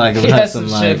 he like He had has some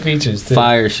some like shit features too.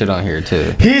 fire shit on here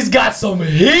too. He's got some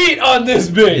heat on this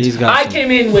bitch. He's got I some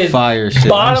came in with fire shit.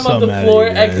 bottom I'm of so the mad floor,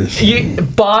 at you guys.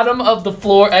 bottom of the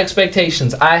floor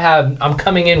expectations. I'm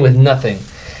coming in with nothing,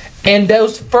 and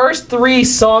those first 3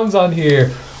 songs on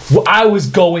here, I was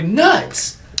going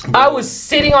nuts. I was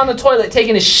sitting on the toilet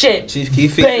taking a shit, Chief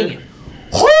Keef feature? banging.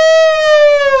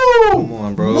 Come Woo!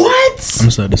 on, bro. What?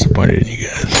 I'm so disappointed in you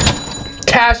guys.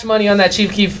 Cash money on that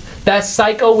Chief Keef. That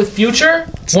Psycho with Future,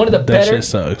 one of the That better. shit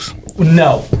sucks.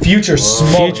 No, Future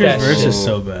smoked Future's that verse shit. is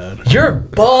so bad. You're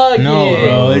bugging. No,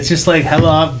 bro. It's just like hella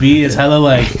offbeat. It's hella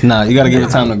like. Nah, you gotta give it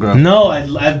time to grow. No,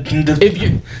 If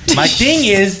you, my thing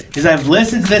is I've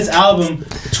listened to this album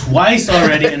twice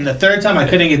already, and the third time I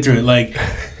couldn't get through it. Like,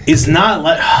 it's not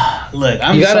like. Look,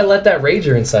 I'm. you gotta let that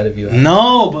rager inside of you out.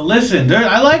 No, but listen,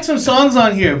 I like some songs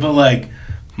on here, but like,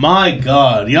 my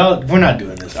God, y'all, we're not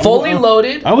doing this. Fully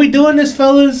loaded. Are we doing this,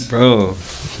 fellas? Bro.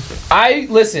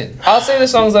 I'll say the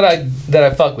songs that I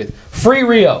fuck with. Free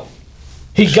Rio.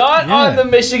 He got on the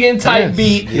Michigan type Yes.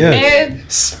 beat Yes. and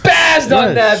spazzed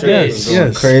on that yes, bitch.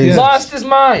 yes. Crazy. yes. Lost his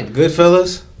mind.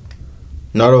 Goodfellas,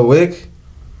 Nardo Wick,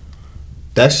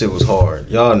 that shit was hard.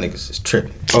 Y'all niggas is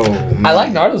tripping. Oh, man. I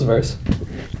like Nardo's verse.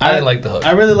 I didn't like the hook.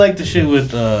 I really like the shit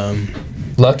with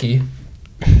Lucky.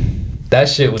 That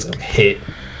shit was a hit.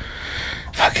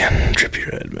 fucking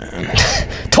Trippie Redd, man.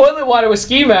 Toilet Water with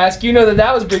Ski Mask. You know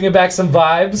that was bringing back some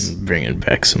vibes. Bringing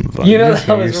back some vibes. You know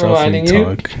that was reminding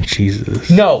you? Jesus.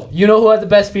 No, you know who had the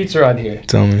best feature on here?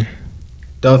 Tell me.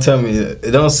 Don't tell me.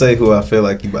 Don't say who I feel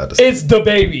like you about to say. It's the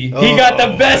baby. He got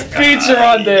the best feature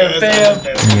on there, fam.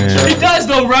 He does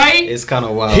though, right? It's kind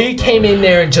of wild. He came in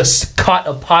there and just caught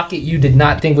a pocket you did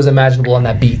not think was imaginable on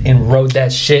that beat and wrote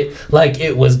that shit like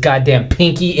it was goddamn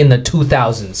Pinky in the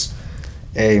 2000s.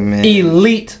 Hey man.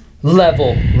 Elite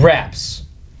level raps.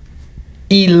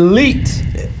 Elite.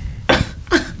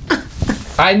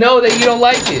 I know that you don't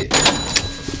like it.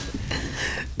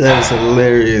 That is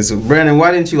hilarious. Brandon,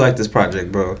 why didn't you like this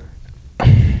project, bro?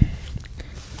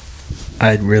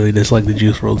 I really dislike the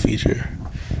Juice WRLD feature.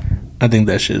 I think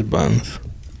that shit is buns.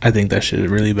 I think that shit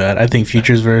is really bad. I think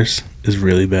Future's verse is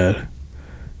really bad.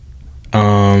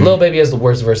 Lil Baby has the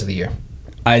worst verse of the year.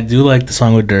 I do like the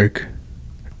song with Dirk.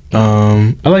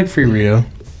 I like Free Rio.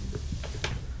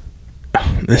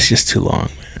 That's just too long,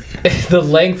 man. The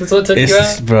length is what took you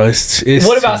out? Bro, it's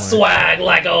What about Swag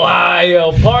Like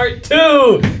Ohio Part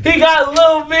 2? He got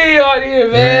Lil B on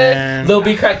here, man. Lil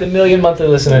B cracked 1 million monthly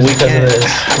listeners because of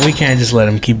this. We can't just let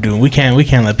him keep doing. We can't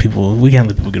let people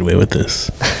get away with this.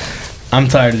 I'm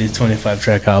tired of these 25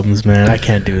 track albums, man. I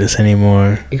can't do this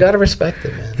anymore. You gotta respect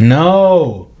it, man.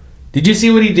 No. Did you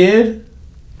see what he did?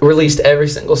 Released every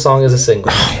single song as a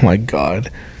single. Oh my god.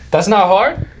 That's not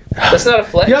hard. That's not a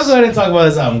flex. Y'all go ahead and talk about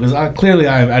this album because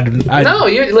I No,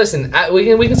 listen.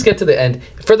 We can skip to the end.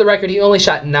 For the record, he only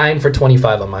shot 9 for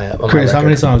 25 on my. Chris, how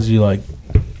many songs do you like?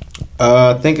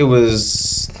 I think it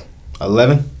was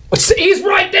 11. He's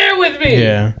right there with me.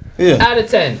 Yeah. Out of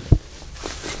 10,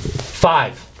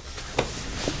 5.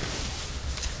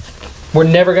 We're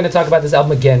never gonna talk about this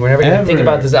album again. We're never gonna think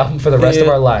about this album for the rest of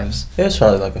our lives. It's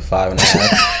probably like a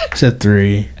 5.5. It's a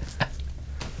 3.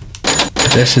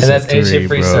 That's just And that's a 3, A-Shit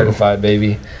Free bro. certified,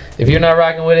 baby. If you're not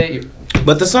rocking with it,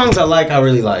 But the songs I like, I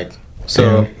really like.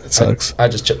 So It sucks. I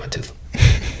just chipped my tooth.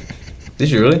 did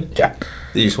you really? Yeah.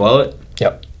 Did you swallow it?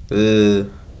 Yep.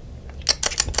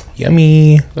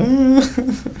 Yummy.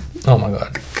 Oh my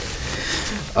god.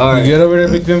 All right. You good over there,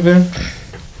 Big Pimpin'?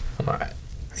 I'm alright.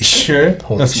 You sure?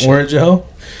 Holy That's shit. more Joe.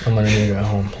 I'm gonna need it at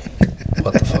home.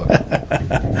 What the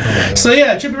fuck? So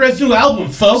yeah, Trippie Redd's new album,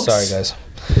 folks. Sorry, guys.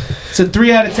 It's a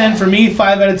 3 out of 10 for me,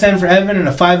 5 out of 10 for Evan, and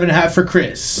a 5.5 for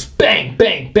Chris. Bang,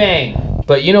 bang, bang.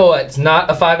 But you know what? It's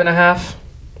not a 5.5.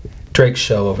 Drake's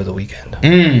show over the weekend.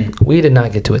 We did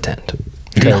not get to attend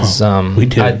because we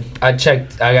did. I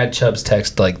checked. I got Chubb's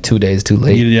text like 2 days too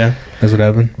late. Yeah, that's what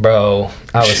happened. Bro,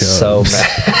 I was so Chubbs.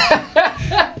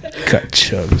 mad. Got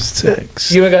Chubb's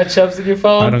text. You ain't got Chubbs in your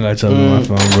phone? I don't got Chubb's on my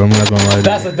phone, bro. I'm not gonna lie to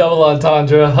That's you. a double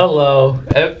entendre. Hello.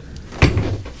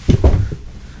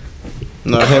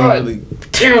 No, I haven't really.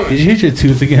 Damn Did it. you hit your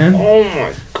tooth again? Oh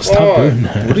my god. Stop doing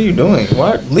that. What are you doing?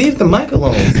 Why? Leave the mic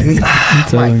alone. I'm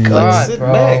telling you, God, sit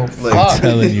bro. back, like- Fuck. I'm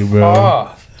telling you, bro.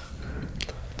 Oh.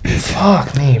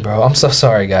 Fuck me, bro. I'm so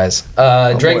sorry, guys.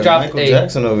 Drake Boy, dropped Michael a.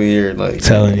 Jackson over here, like. I'm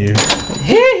telling you.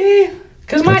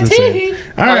 Cause my That's insane.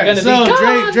 teeth All are right, gonna so be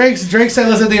gone. Drake set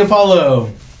us at the Apollo.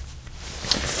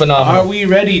 Phenomenal. Are we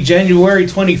ready? January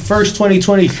 21st,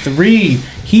 2023.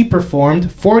 He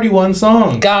performed 41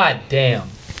 songs. God damn.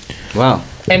 Wow.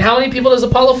 And how many people does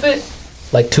Apollo fit?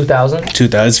 Like 2,000? 2,000.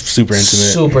 That's super intimate.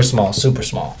 Super small, super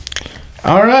small.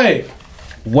 All right.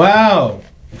 Wow.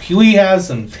 We have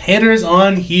some hitters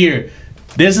on here.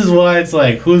 This is why it's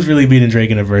like, who's really beating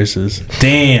Drake in the verses?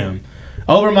 Damn.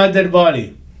 Over My Dead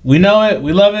Body. We know it.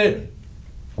 We love it.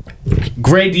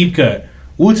 Great deep cut.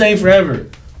 Wu-Tang Forever.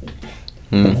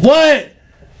 What?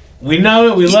 We know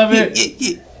it. We love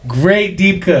it. Great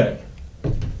deep cut.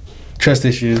 Trust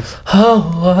Issues.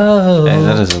 Oh, Hey,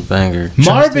 that is a banger.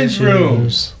 Marvin's Room.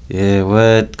 Yeah,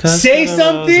 what? Say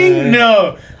something?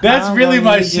 No. That's really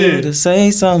my shit. To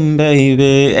say something,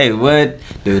 baby. Hey, what?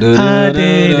 I did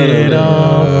it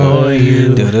all for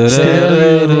you.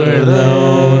 Still you were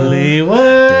lonely.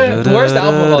 What? Worst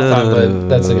album of all time, but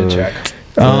that's a good track.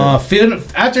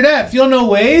 After that, Feel No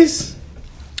Ways.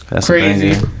 That's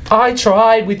Crazy. A banger. I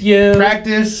tried with you.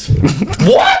 Practice.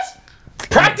 What?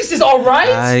 Practice is alright?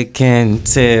 I can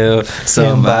tell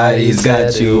somebody's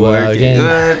got you working.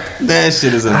 What? That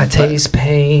shit is a. I taste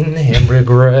pain and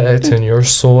regret in your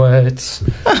sweat.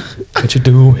 Could you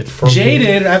do it for me?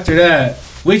 Jaded after that,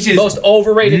 which is Most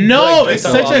overrated. No, Drake it's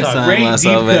song such of a all time. great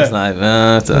deep cut.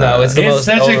 No, it's the It's most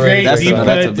such a great overrated That's deep a- Drake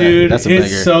that's a cut, banger. dude. That's a It's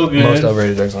banger. so song. Most good.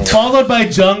 overrated Drake song. Followed by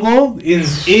Jungle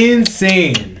is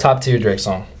insane. Top tier Drake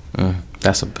song.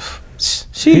 That's a. He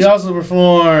Sheesh. also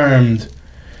performed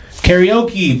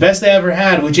Karaoke, Best I Ever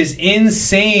Had, which is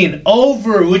insane.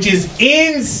 Over, which is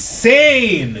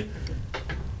insane.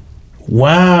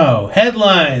 Wow.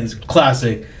 Headlines,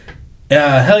 classic.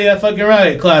 Hell Yeah, Fucking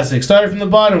Right, classic. Started from the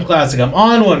Bottom, classic. I'm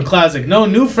On One, classic. No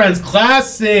New Friends,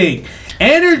 classic.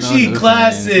 Energy, No New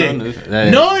classic. Friends, no new- hey.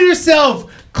 Know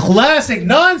Yourself, classic.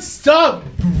 Non-stop,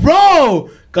 bro.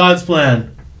 God's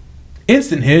Plan,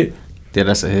 instant hit. Yeah,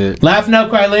 that's a hit. Laugh Now,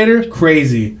 Cry Later,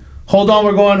 crazy. Hold On,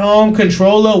 We're Going Home,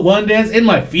 Controller, One Dance, In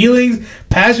My Feelings,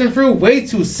 Passion Fruit, Way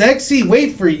Too Sexy,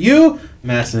 Wait For You,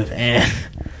 massive, and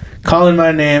Calling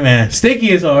My Name, and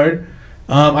Sticky is hard.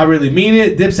 I Really Mean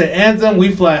It, Dipset Anthem,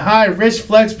 We Fly High, Rich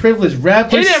Flex, Privileged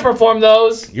Rappers. He didn't perform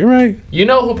those. You're right. You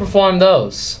know who performed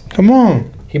those? Come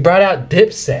on. He brought out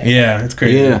Dipset. Yeah, it's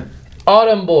crazy. Yeah.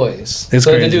 Autumn Boys. It's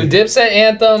so crazy. to do Dipset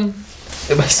Anthem.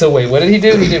 So wait, what did he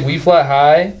do? He did We Fly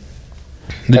High.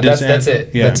 That's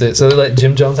it. Yeah. That's it. So they let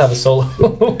Jim Jones have a solo.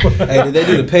 Hey, did they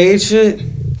do the paid shit?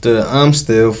 The I'm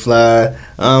still fly,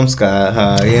 I'm sky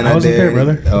high, and I I wasn't dare. there,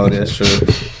 brother. Oh, that's true.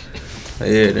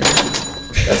 Yeah,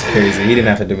 that's crazy. He didn't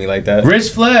have to do me like that. Rich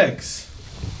Flex,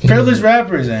 Privileged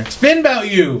Rappers, and Spin About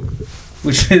You,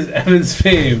 which is Evan's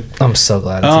fave. I'm so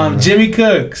glad. It's in there. Jimmy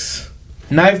Cooks,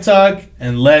 Knife Talk,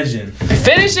 and Legend.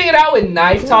 Finishing it out with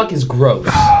Knife Talk is gross.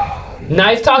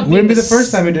 Knife Talk Wouldn't be the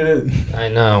first time he did it. I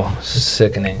know,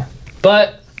 sickening.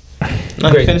 But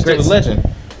No, Great, he finished great. it with Legend.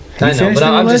 I know, finished but it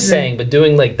I'm with just Legend. saying. But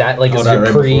doing like that, like as that your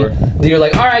right pre, before. you're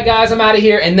like, all right, guys, I'm out of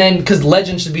here, and then because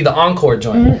Legend should be the encore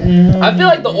joint. I feel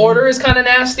like the order is kind of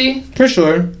nasty. For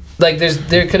sure. Like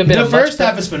there could have been The a first much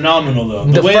half is phenomenal, though.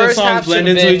 The The way the first half songs blend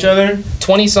should've into been- each other.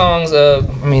 20 songs. I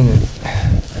mean,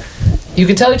 you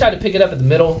can tell he tried to pick it up at the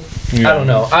middle. Yeah. I don't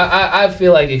know. I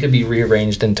feel like it could be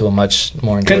rearranged into a much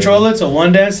more enjoyable- Control It to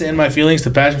One Dance to In My Feelings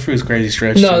to Passion Fruit is crazy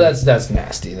stretch. No, too. that's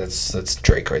nasty. That's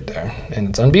Drake right there, and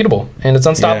it's unbeatable, and it's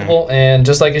unstoppable, and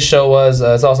just like his show was,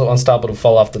 it's also unstoppable to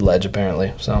fall off the ledge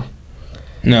apparently. So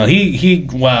No, he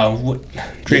wow.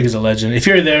 Drake is a legend. If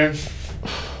you're there,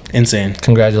 insane. I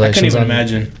congratulations couldn't even on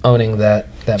imagine. owning that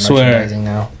Swear. merchandising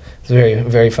now. It's very,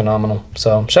 very phenomenal.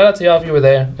 So shout out to y'all if you were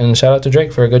there, and shout out to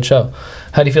Drake for a good show.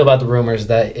 How do you feel about the rumors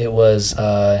that it was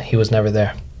he was never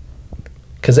there?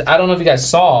 Because I don't know if you guys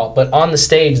saw, but on the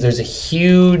stage there's a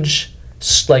huge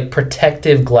like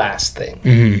protective glass thing.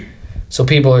 Mm-hmm. So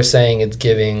people are saying it's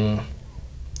giving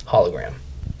hologram.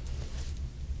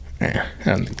 Yeah, I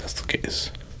don't think that's the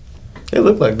case. It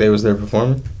looked like they was there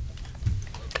performing.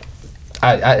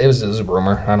 It was a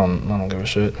rumor. I don't give a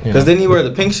shit. You know? Cause didn't he wear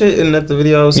the pink shit in the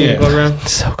video I was seeing Yeah. go around?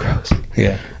 It's so gross.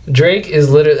 Yeah, Drake is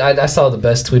literally. I saw the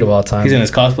best tweet of all time. he's in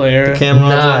his cosplay era.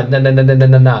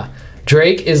 Cameron. Nah.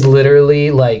 Drake is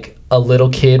literally like a little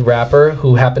kid rapper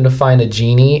who happened to find a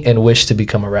genie and wished to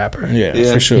become a rapper. Yeah,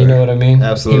 Yeah. for sure. You know what I mean?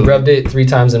 Absolutely. He rubbed it 3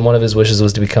 times, and one of his wishes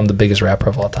was to become the biggest rapper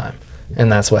of all time.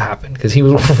 And that's what happened because he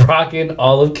was rocking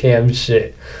all of Cam's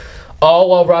shit, all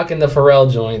while rocking the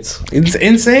Pharrell joints. It's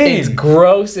insane. It's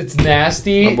gross. It's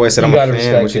nasty. My boy said You I'm a gotta fan.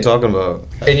 respect What you it. talking about?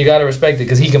 And you gotta respect it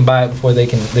because he can buy it before they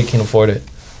can afford it.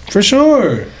 For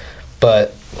sure.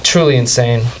 But truly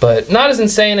insane. But not as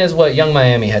insane as what Young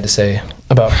Miami had to say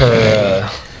about her.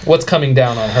 What's coming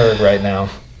down on her right now?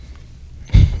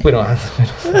 We don't have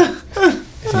to.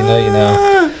 If you know, you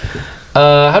know.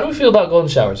 How do we feel about golden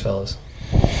showers, fellas?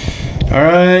 All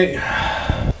right.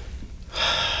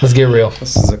 Let's get real.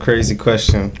 This is a crazy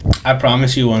question. I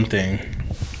promise you one thing.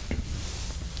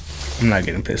 I'm not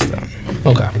getting pissed on.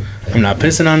 Okay. I'm not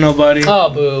pissing on nobody. Oh,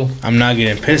 boo. I'm not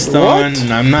getting pissed on.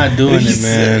 And I'm not doing it,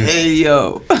 man. Hey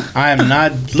yo. I am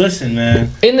not. Listen, man.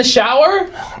 In the shower,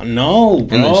 No,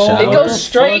 bro. In the shower? it goes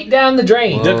straight down the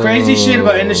drain. The crazy shit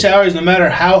about in the shower is no matter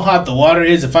how hot the water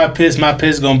is, if I piss, my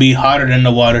piss gonna be hotter than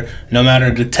the water, no matter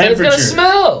the And it's temperature. gonna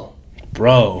smell.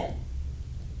 Bro.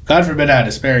 God forbid I had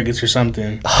asparagus or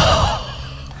something.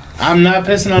 I'm not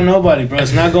pissing on nobody, bro.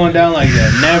 It's not going down like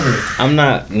that. Never. I'm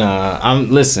not. Nah.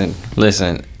 Listen.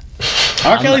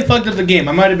 R. Kelly fucked up the game.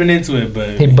 I might have been into it,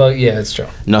 but Yeah, it's true.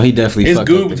 No, he definitely It's fucked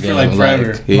up goobed the for, game. like,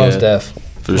 forever. yeah, Most def.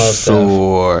 for Most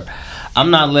sure. I'm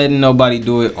not letting nobody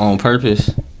do it on purpose.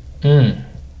 Mm.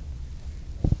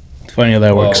 it's funny how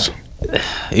that Well, works.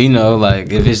 You know,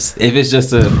 like if it's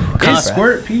just a Is contract.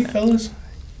 squirt pee, fellas?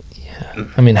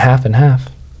 I mean, half and half.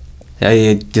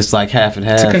 Yeah, just like half and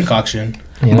It's a half. concoction.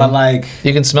 You know? But like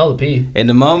You can smell the pee. in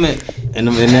the moment, in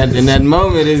that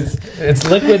moment is It's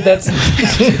liquid that's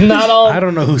not all. I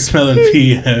don't know who's smelling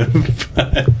pee,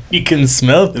 but you can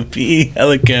smell the pee.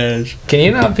 Hella cash. Can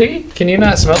you not pee? Can you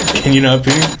not smell? Can you not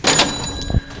pee?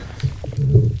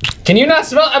 Can you not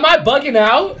smell? Am I bugging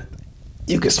out?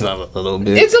 you can smell it a little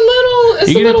bit. It's a little. It's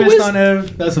You a getting little. pissed on,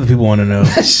 Ev? That's what the people want to know.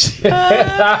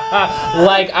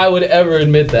 Like I would ever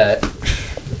admit that.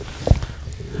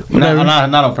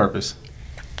 not on purpose.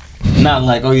 Not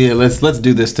like, oh yeah, let's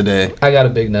do this today. I got a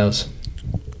big nose.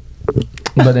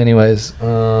 But anyways,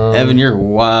 Evan, you're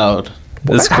wild.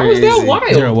 That's how is crazy. that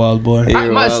wild? You're a wild boy.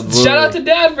 You're a wild boy. Shout out to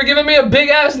Dad for giving me a big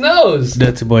ass nose.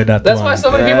 Dirty boy, not That's why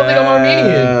so many people think I'm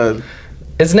Armenian.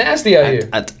 It's nasty out here.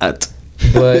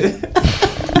 But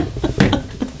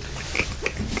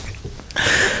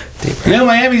Yeah,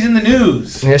 Miami's in the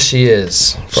news. yes, she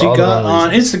is. For She all the got wrong on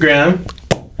reasons. Instagram, Or I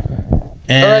think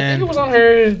it and was on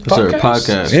her It's her podcast.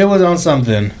 podcast. it was on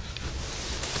something.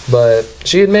 but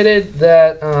she admitted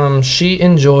that she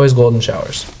enjoys golden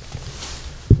showers.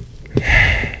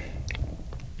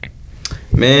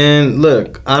 Man,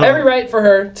 look, I don't. Every right for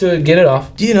her to get it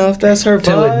off, You know, if that's her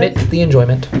to vibe. admit the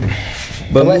enjoyment.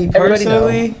 But let me everybody know.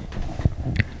 personally,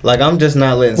 like, I'm just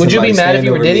not letting Would you somebody be mad if stand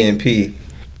you were over me Diddy? and pee.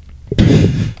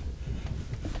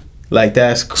 Like,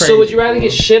 that's crazy. So would you rather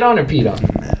get shit on or peed on?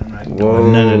 Whoa,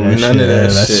 None of that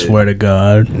shit. I shit. swear to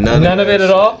God. None of it that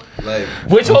at all? shit. Like,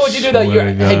 Which one would you do though? swear Your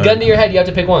to God. gun to your head, you have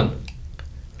to pick one.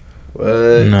 what?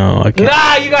 No, I can't.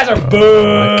 Nah, you guys are I can't do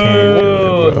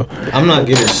boo. it, bro. I'm not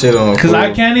getting shit on. Cause fool.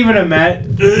 I can't even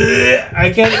imagine.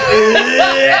 I can't.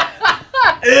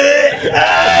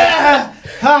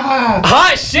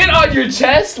 Hot shit on your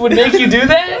chest would make you do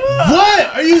that?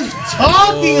 What are you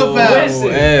talking about? Listen.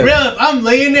 Hey, Real, if I'm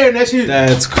laying there and that shit.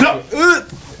 that's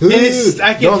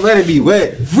I can- Don't let it be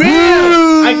wet. Real,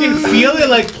 I can feel it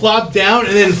like plop down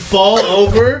and then fall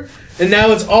over, and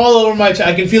now it's all over my chest.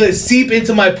 I can feel it seep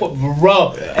into my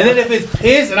bro. And then if it's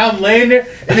piss and I'm laying there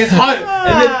and it's hot,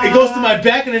 and then it goes to my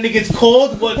back and then it gets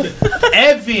cold. What,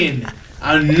 Evan?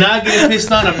 I'm not getting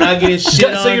pissed on. I'm not getting shit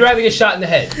on. So you'd rather get shot in the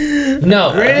head?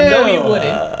 No, no, you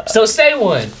wouldn't. So say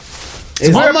one.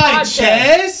 on my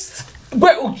chest?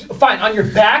 But, fine, on your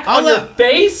back, on your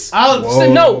face.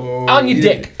 No, on your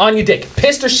dick, on your dick.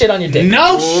 Pissed or shit on your dick.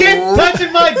 No shit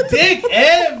touching my dick,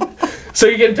 Ev. So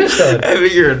you're getting pissed on. Evan,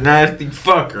 you're a nasty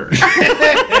fucker.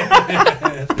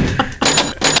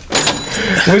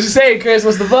 What you saying, Chris?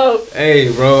 What's the vote?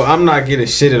 Hey, bro, I'm not getting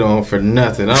shitted on for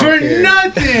nothing. I don't For care.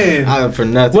 nothing. For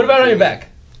nothing. What about on your back?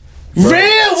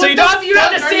 Real? So you don't have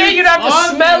to, see it, you don't have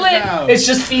to smell it. It's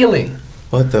just feeling.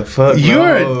 What the fuck?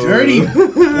 You're bro? a dirty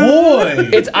boy.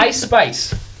 It's Ice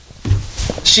Spice.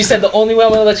 She said the only way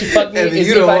I'm gonna let you fuck me Evan, is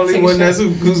you if the I only take a one shot. that's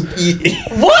who's eating.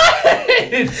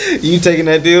 What? You taking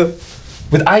that deal?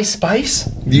 With Ice Spice?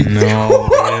 No.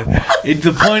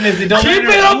 The point is, it don't Keep matter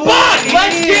it a who buck! it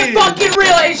Let's get is. fucking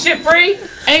real. Ain't shit free.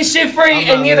 Ain't shit free,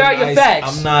 and neither are your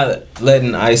facts. I'm not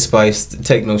letting Ice Spice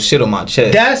take no shit on my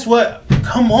chest. That's what.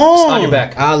 Come on. on your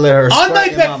back. I'll let her On squirt my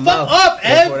in back, my fuck mouth up,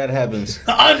 Ev. before that happens.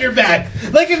 On your back.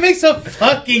 Like, it makes a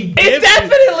fucking difference. It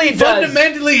definitely does.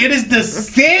 Fundamentally, it is the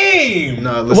same.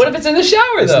 No, listen, What if it's in the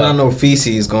shower it's though? not no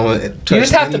feces going. You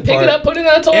just have to pick it up, put it in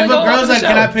a toilet. If and go a girl's in the like,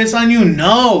 can I shower. piss on you?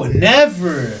 No,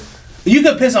 never. You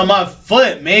could piss on my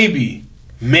foot, maybe.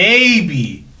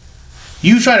 Maybe.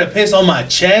 You try to piss on my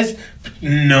chest?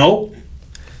 Nope.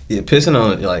 Yeah, pissing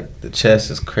on like the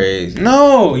chest is crazy.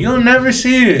 No, you'll never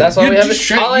see it. That's why we have it.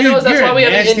 straight- All I know is that's you're why a we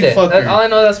have an nasty indent. fucker. All I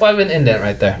know that's why we have an indent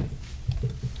right there.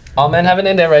 All men have an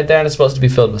indent right there, and it's supposed to be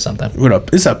filled with something. What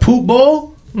up? It's a poop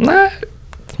bowl? Nah.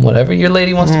 Whatever your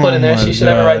lady wants to put in there, she should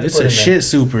have a right to It's put a in there. shit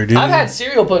super, dude. I've had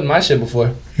cereal put in my shit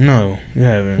before. No, you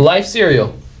haven't. Life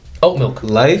cereal, oat milk,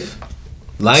 Life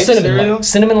cinnamon cereal. life,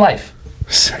 cinnamon life.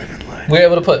 Cinnamon life. We're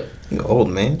able to put You old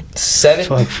man. 7.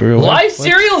 Fuck, for real. Life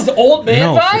cereal is the old man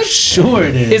No, for vibe. sure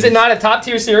it is. Is it not a top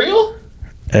tier cereal?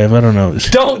 Ev, I don't know.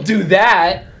 Don't do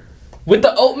that with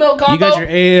the oat milk combo. You got your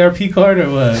AARP card or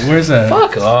what? Where's that?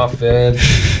 Fuck off, man.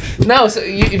 No, so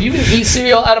if you can eat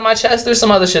cereal out of my chest, there's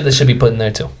some other shit that should be put in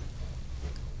there too.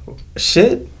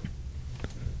 Shit.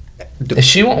 If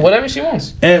she want whatever she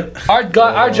wants. Ev,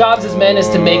 Our jobs as men is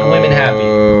to make women happy,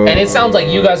 and it sounds like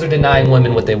you guys are denying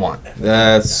women what they want.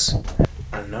 That's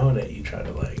I know that you try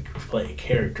to like play a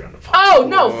character on the podcast. Oh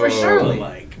no, for sure. But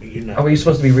like, you're not. Are we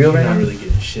supposed to be real right You're not now? really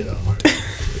getting shit on. Are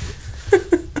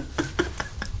you?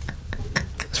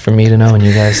 It's for me to know and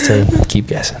you guys to keep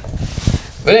guessing.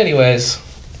 But anyways,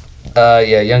 yeah,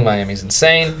 Young Miami's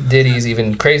insane. Diddy's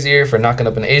even crazier for knocking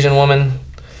up an Asian woman.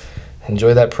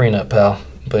 Enjoy that prenup, pal.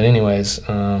 But anyways,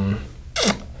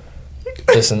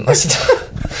 listen,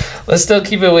 let's still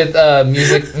keep it with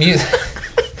music.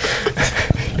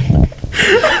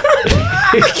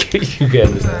 You get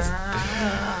this.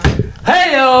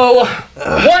 Hey-o!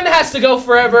 One has to go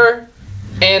forever,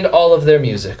 and all of their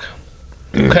music.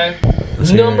 Okay?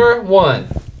 Number 1,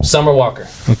 Summer Walker.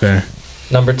 Okay.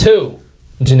 Number 2,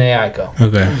 Janae Aiko.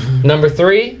 Okay. Number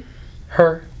 3,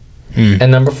 her. Hmm.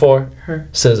 And number 4,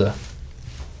 SZA.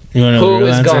 You want to know the Who real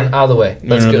is answer? gone out of the way? You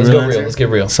Let's wanna know go the real real. answer? Let's get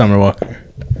real. Summer Walker.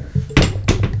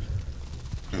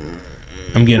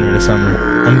 I'm getting rid of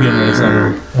Summer. I'm getting rid of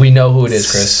Summer. We know who it is,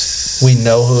 Chris. We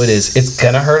know who it is. It's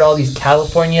gonna hurt all these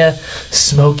California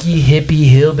smoky hippie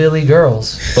hillbilly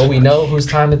girls, but we know whose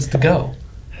time it's to go.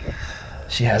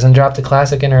 She hasn't dropped a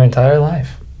classic in her entire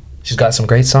life. She's got some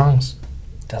great songs.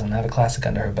 Doesn't have a classic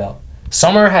under her belt.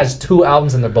 Summer has 2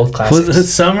 albums and they're both classics.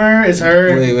 Summer is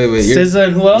her. Wait. SZA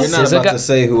and who else? You're not SZA about got- to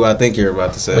say who I think you're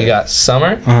about to say. We got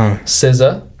Summer,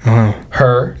 SZA, Uh-huh.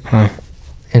 her, Huh.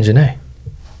 and Janae.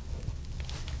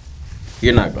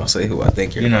 You're not gonna say who I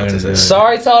think you're You're not about to gonna say. say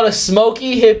Sorry to all the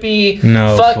smoky hippie,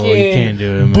 No, fucking fool, you can't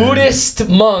do it, man. Buddhist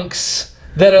monks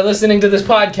that are listening to this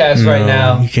podcast right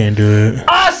now. You can't do it.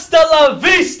 Hasta la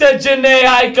vista, Janae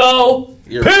Aiko.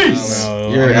 You're Peace. wild.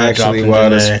 No, You're I'm not actually dropping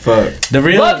wild Janae. as fuck. The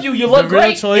real, Love you. You look the real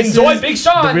great. choices- Enjoy Big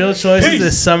Sean. The real choice Peace.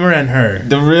 is Summer and her.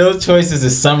 The real choice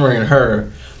is Summer and her,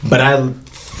 but I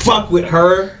fuck with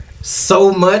her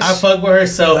so much. I fuck with her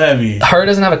so heavy. Her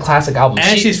doesn't have a classic album.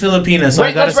 And she's Filipina, so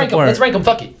I gotta let's rank them. support. Let's rank them.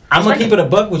 Fuck it. I'm gonna keep it a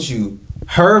buck with you.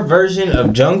 Her version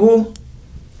of Jungle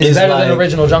It's is better like, than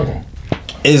original Jungle.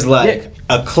 is like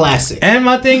a classic. And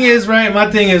my thing is right.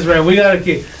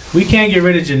 We can't get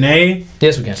rid of Janae.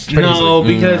 Yes, we can. Pretty No,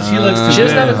 easily. because she looks too She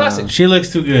doesn't good. have a classic. She looks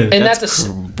too good. And that's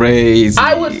a. Crazy.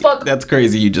 I would fuck- That's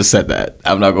crazy. You just said that.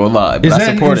 I'm not gonna lie, but Is I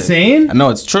that support insane? it. I know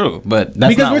it's true, but that's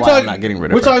Because not we're why talking. I'm not getting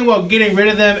rid of We're her. talking about getting rid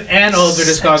of them and all of their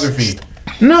discography.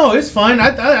 No, it's fine.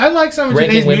 I like some of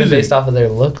Ranking Janae's women music. based off of their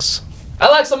looks. I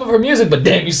like some of her music, but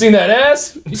damn, you seen that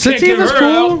ass? You can't get Sativa's her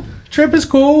cool. out. Trip is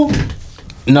cool.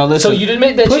 No, listen. So you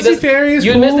admit that Pussy she does. Fairy is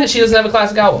You admit cool. that she doesn't have a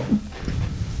classic album.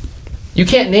 You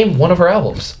can't name one of her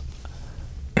albums.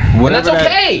 And Whatever that's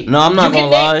that- okay. No, I'm not You gonna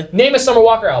can lie. Name a Summer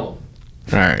Walker album.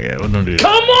 All right, yeah, well, don't do that.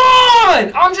 Come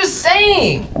on! I'm just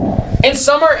saying. And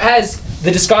Summer has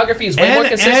the discography is way more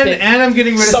consistent. And I'm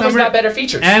getting rid of Summer's Summer. got better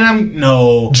features. And I'm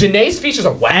no. Janae's features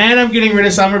are whack. And I'm getting rid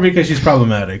of Summer because she's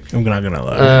problematic. I'm not gonna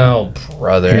lie. Oh,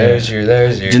 brother. There's your.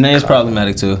 Janae is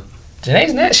problematic too.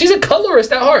 Janae's not. She's a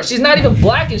colorist at heart. She's not even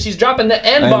black, and she's dropping the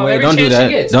N bomb Anyway, every don't do chance she that.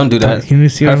 gets. Don't do that. Can you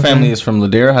see Her what I'm family saying? is from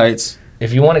Ladera Heights.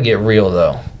 If you want to get real,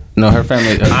 though, No, her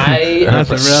family. Not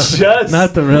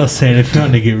the real saying. If you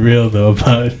want to get real though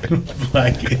about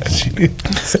black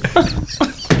issues.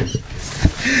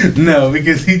 No,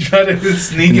 because he tried to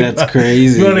sneak it. That's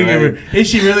crazy, You want to right? get rid? Is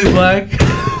she really black?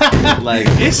 Like,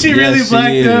 Is she really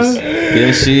black, is. though?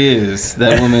 Yes, she is.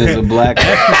 That woman is a black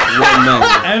woman.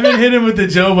 Evan hit him with the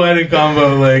Joe Biden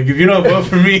combo. Like, if you don't vote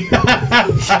for me,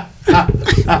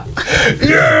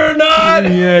 you're not.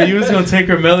 yeah, you was gonna take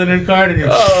her melanin card and you're.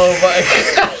 Oh my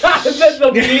god! That's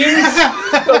the memes.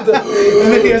 And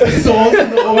then he has the soul in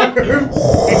the orb.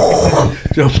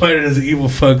 Joe Biden is an evil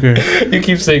fucker. You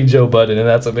keep saying Joe Budden, and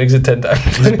that's what makes it 10 times.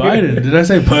 It's Biden. Did I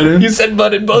say Biden? You said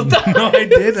Budden both times. No, I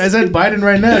did. I said Biden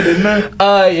right now, didn't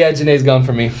I? Yeah, Janae's gone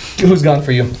for me. Who's gone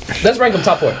for you? Let's rank them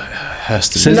top 4. Has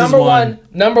to be. Scissors Number one.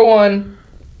 one,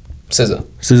 SZA.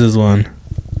 Scissors one.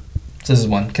 SZA's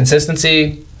one.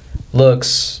 Consistency,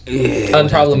 looks, Yeah,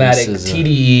 unproblematic, it would have to TDE,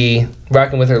 be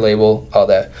rocking with her label, all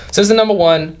that. SZA number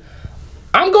 1.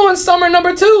 I'm going Summer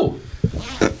number 2.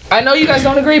 I know you guys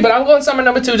don't agree, but I'm going Summer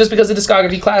number 2 just because of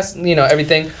discography, class,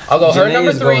 everything. I'll go her Janae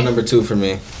number is 3. going number 2 for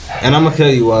me, and I'm gonna tell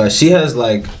you why. She has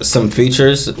like some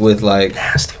features with like,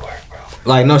 Nasty work, bro.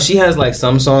 like no, she has like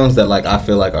some songs that like I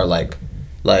feel like are like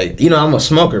I'm a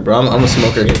smoker, bro. I'm a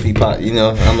smoker hippie pot.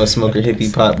 I'm a smoker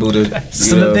hippie pot Buddha.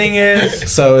 So the thing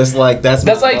is, so it's like that's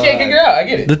That's my why you can't vibe. kick her out. I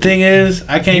get it. the thing is,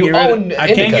 I can't You get rid. own Of, I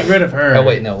can't Indica. get rid of her. Oh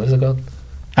wait, no. What is it called?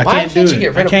 I Why can't can't do you it. get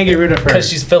rid I of can't get rid of her. Because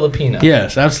she's Filipina.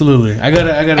 Yes, absolutely. I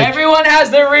gotta. Everyone has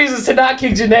their reasons to not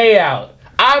kick Janae out.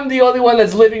 I'm the only one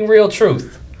that's living real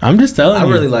truth. I'm just telling I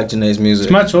you. really like Janae's music.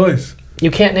 It's my choice.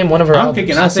 You can't name one of her I'm albums.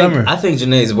 kicking I out think, Summer. I think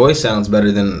Janae's voice sounds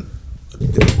better than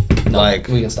like.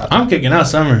 We can stop. I'm kicking out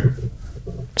Summer.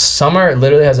 Summer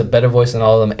literally has a better voice than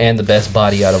all of them and the best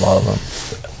body out of all of them.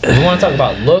 If you want to talk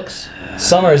about looks,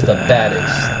 Summer is the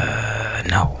baddest.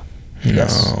 No. No.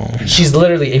 She's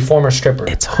literally a former stripper.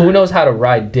 Who knows how to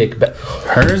ride dick?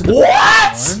 Hers. The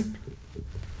What?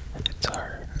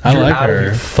 I You're like out of her.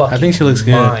 your fucking I think she looks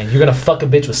good. mind. You're gonna fuck a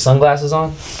bitch with sunglasses on?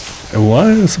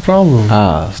 What? What's the problem?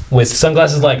 With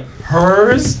sunglasses like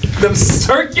hers? Them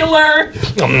circular?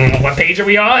 What page are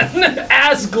we on?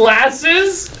 Ass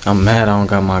glasses? I'm mad. I don't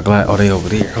got my glass. Oh, they over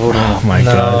there. Hold on. Oh my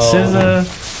No. god.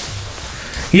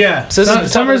 SZA. Yeah.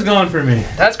 Summer's gone for me.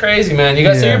 That's crazy, man. You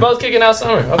guys say Yeah. you're both kicking out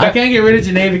Summer. Okay. I can't get rid of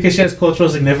Janae because she has cultural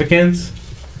significance.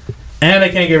 And I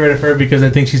can't get rid of her because I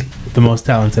think she's the most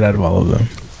talented out of all of them.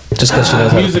 Just because she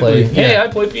knows how to Musically, play. Hey, yeah. I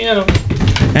play piano.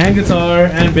 And guitar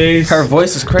and bass. Her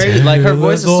voice is crazy. Like her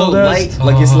voice is so light.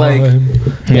 Like it's like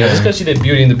Yeah, just because she did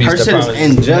Beauty and the Beast. Her I shit is promise.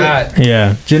 angelic. Not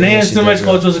Yeah. Janae has she too much does,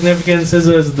 cultural significance.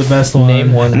 SZA is the best one.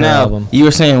 name one now. album. You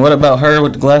were saying what about her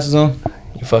with the glasses on?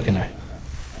 You fucking her.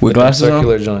 With Them glasses on?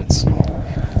 circular joints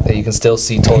that you can still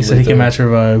see He totally said he can through. match her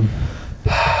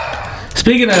vibe.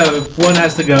 Speaking of, one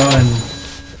has to go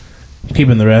and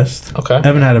keeping the rest. Okay.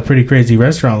 Evan had a pretty crazy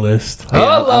restaurant list. Yeah,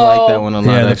 I like that one a lot.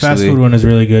 Yeah, the actually. fast food one is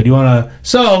really good. You wanna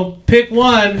pick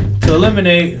one to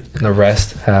eliminate. The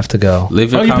rest have to go.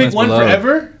 Leave your Oh, you comments pick one below.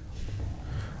 forever?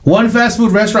 One fast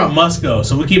food restaurant must go,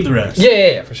 so we keep the rest.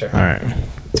 Yeah, for sure. All right.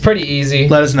 It's pretty easy.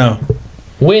 Let us know.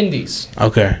 Wendy's,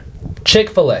 Okay.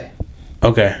 Chick-fil-A,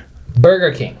 Okay.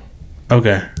 Burger King,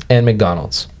 Okay. and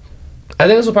McDonald's. I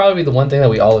think this will probably be the one thing that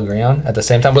we all agree on at the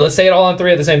same time. But let's say it all on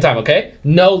 3 at the same time, okay?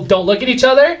 No, don't look at each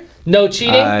other. No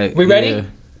cheating. We ready? Yeah.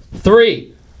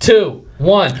 3, 2,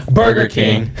 1. Burger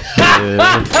King.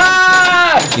 Yeah.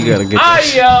 You gotta get that.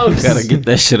 Adios. You gotta get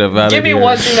that shit up out of here. Give me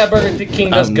one thing that Burger King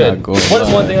does I'm good. not going What is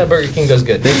lie. one thing that Burger King does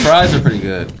good? Their fries are pretty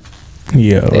good.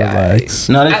 Yo, Yeah. relax.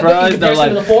 No, they In fries they're comparison like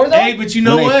to the 4, though? Hey, but you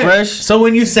know When they what? fresh- So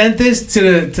when you sent this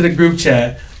to the group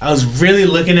chat, I was really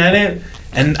looking at it,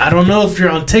 and I don't know if you're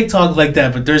on TikTok like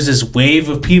that, but there's this wave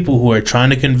of people who are trying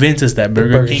to convince us that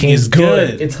Burger King is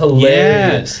good. It's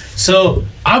hilarious. Yeah. So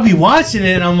I'll be watching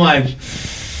it, and I'm like,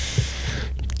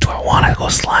 do I want to go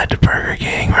slide to Burger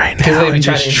King right now? Because they be and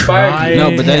trying just to inspire try you. No,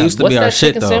 it? but that used to What's be our that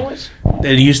shit chicken though. sandwich?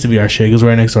 It used to be our shit. It was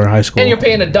right next to our high school. And you're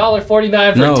paying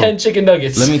 $1.49 for No. 10 chicken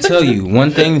nuggets. Let me tell you,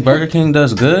 one thing Burger King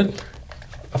does good: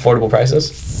 Affordable prices.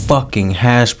 fucking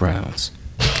hash browns.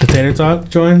 the tater tot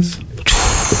joints.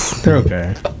 They're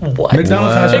okay. What?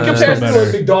 McDonald's hash In browns are still comparison to a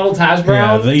better. McDonald's hash Yeah,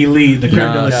 brown. the elite, the creme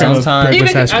Nah, de la creme of sometimes-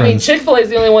 breakfast Even, hash I mean, browns. Chick-fil-A is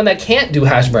the only one that can't do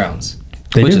hash browns.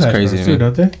 They which do is hash crazy browns to too, me.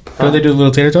 don't they? Don't they do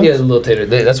little tater tots? Yeah, the little tater.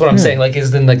 That's what I'm saying. Like,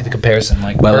 is then like the comparison.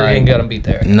 Like, But, Burger King like- got them beat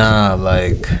there. Nah,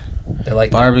 like They're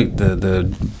like barbecue.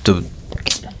 The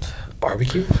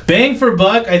barbecue. Bang for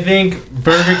buck, I think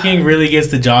Burger King really gets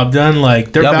the job done.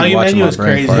 Like their Y'all be value watching menu my is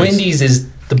brain crazy. farts. Wendy's is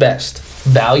the best.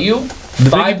 Value.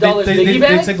 $5 they biggie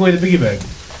bag. took away the biggie bag.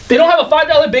 They don't have a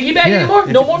 $5 biggie bag Yeah. anymore.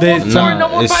 No more They- four, no nah,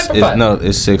 more it's, 5 for it's 5. no,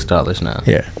 it's $6 now.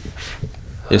 Yeah,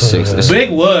 It's six. It's,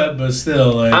 big wood, but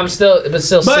still like. I'm still, but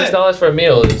still But- $6 for a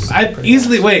meal is. I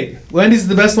easily wait. Wendy's is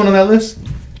the best one on that list.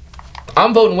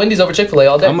 I'm voting Wendy's over Chick-fil-A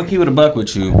all day. I'm gonna keep it a buck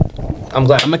with you. I'm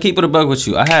glad. I'm gonna keep it a buck with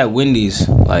you. I had Wendy's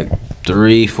like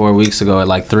 3-4 weeks ago at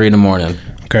like 3 in the morning.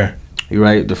 Okay. You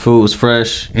right? The food was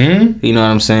fresh. Mm-hmm. You know what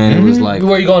I'm saying? It was like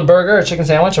Were you going burger or chicken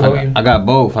sandwich or what were you? I got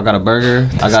both. I got a burger.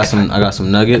 I got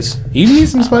some nuggets. You need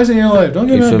some spice in your life. Don't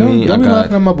get You feel me? don't I be got-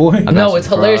 laughing at my boy. I got No, some it's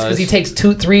hilarious because he fries. takes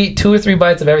two or three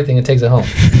bites of everything and takes it home.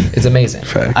 It's amazing.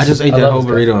 I just ate I that love whole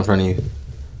this burrito in front of you.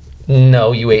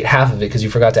 No, you ate half of it because you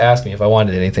forgot to ask me if I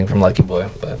wanted anything from Lucky Boy.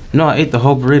 But No, I ate the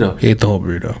whole burrito. He ate the whole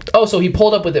burrito. oh, so he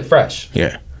pulled up with it fresh.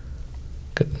 Yeah.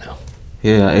 Good to know.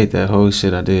 Yeah, I ate that whole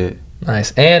shit. I did.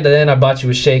 Nice. And then I bought you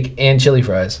a shake and chili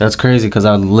fries. That's crazy because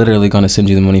I'm literally gonna send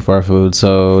you the money for our food.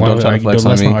 So don't try to flex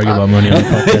on Let's me. not argue about money on the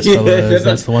podcast, Yeah, fellas.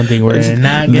 That's the one thing we're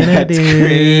not gonna That's do.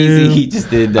 crazy. He just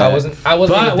did that. I wasn't But even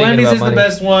thinking Wendy's about is money. the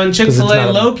best one. it's Chick-fil-A, not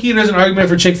a- low key, there's an argument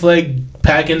for Chick-fil-A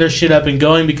packing their shit up and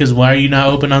going because why are you not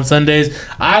open on Sundays?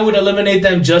 I would eliminate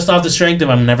them just off the strength of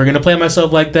I'm never gonna play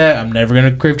myself like that. I'm never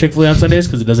gonna crave Chick-fil-A on Sundays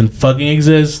because it doesn't fucking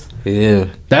exist. Yeah.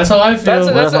 That's how I feel. That's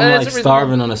What if I'm that's like a reason-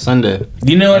 starving on a Sunday?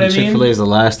 You know what I And mean? Chick-fil-A is the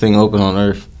last thing open on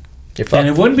earth. You're And fucked.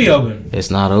 it wouldn't be open.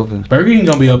 It's not open. Burger King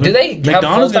gonna be open. Do they have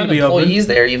McDonald's full-time gonna be open. employees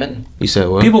there even? You said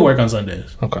what? People work on Sundays.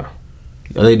 Okay.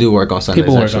 Oh, they do work on Sundays.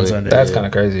 People work actually. on Sundays. That's kind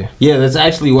of crazy. Yeah, that's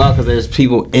actually wild because there's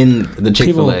people in the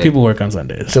Chick-fil-A. People work on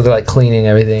Sundays. So they're like cleaning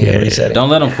everything Yeah, and yeah. resetting. Don't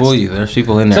let them fool you. There's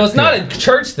people in there. So it's not a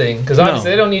church thing because obviously No.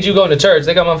 they don't need you going to church.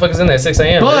 They got motherfuckers in there at 6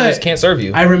 a.m. But They just can't serve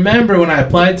you. I remember when I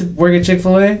applied to work at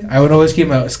Chick-fil-A, I would always keep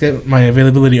my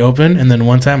availability open, and then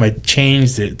one time I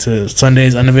changed it to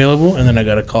Sundays unavailable, and then I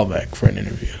got a call back for an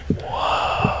interview.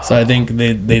 Wow. So I think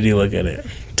they do look at it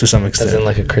to some As extent. in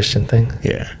like a Christian thing.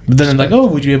 Yeah. But then it's like, oh,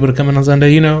 would you be able to come in on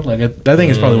Sunday? You know, like I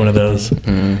think it's probably one of those.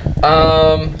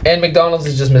 And McDonald's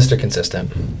is just Mr.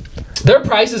 Consistent. Their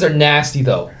prices are nasty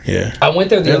though. Yeah. I went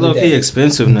there the They're other low-key day.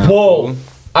 expensive now. Whoa.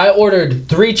 I ordered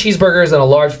 3 cheeseburgers and a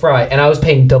large fry, and I was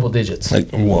paying double digits. Like,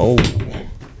 whoa.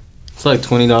 It's like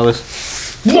 $20.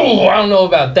 Whoa, I don't know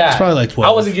about that. It's probably like 12.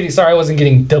 I wasn't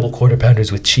getting double quarter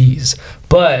pounders with cheese,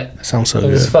 but That sounds so it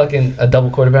was good. fucking a double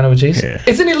quarter pounder with cheese. Yeah.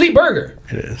 It's an elite burger.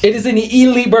 It is. It is an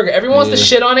elite burger. Everyone wants to Yeah.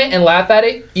 shit on it and laugh at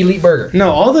it. Elite burger. No,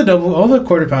 all the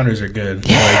quarter pounders are good.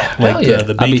 Yeah, Like hell yeah.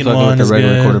 the I be bacon fucking one with the is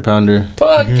regular good. quarter pounder.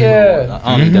 Fuck yeah.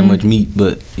 I don't need that much meat,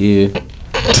 but yeah.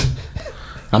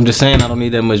 I'm just saying I don't need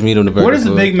that much meat on the burger. Where does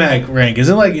the food. Big Mac rank? Is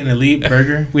it like an elite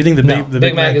burger? We think the No, big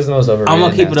Big Mac is the most overrated. I'm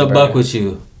gonna keep it a nasty buck burger. with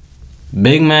you.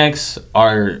 Big Macs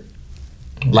are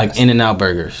like In-N-Out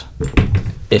burgers.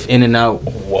 If In-N-Out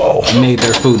made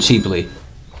their food cheaply.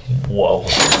 Whoa.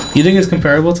 You think it's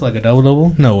comparable to like a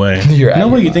double? No way. You're out no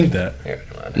of way your you think that.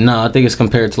 No, I think it's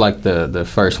compared to like the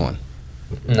first one.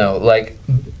 No, like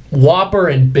Whopper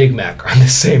and Big Mac are on the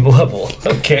same level.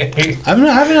 Okay. I haven't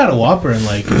had a Whopper in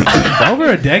like over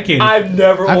a decade. I've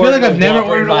never. I feel like I've never Whopper in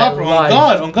ordered a my Whopper.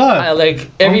 life. On God. I like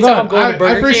every On time God. I'm going to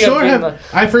Burger I for King, sure I'm have. getting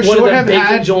I for one of sure them have bacon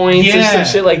had joints or some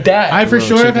shit like that. I for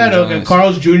Little sure have had chicken a joints.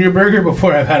 Carl's Jr. burger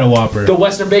before I've had a Whopper. the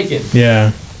Western bacon.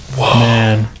 Yeah.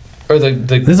 Man. or the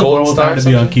This is a Gold horrible Star. time to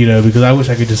be on keto because I wish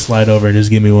I could just slide over and just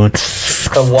give me one.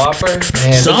 A Whopper, man. But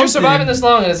you're Something. surviving this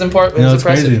long, and it's important. No, It's it's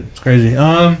impressive. crazy. It's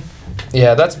crazy.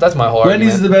 Yeah, that's my whole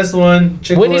Wendy's is argument. the best one.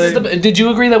 Chick-fil-A. Wendy's is the. Did you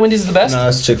agree that Wendy's is the best? No,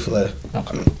 it's Chick-fil-A.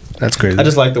 That's crazy. I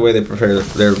just like the way they prepare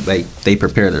they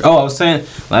prepare their. Oh, I was saying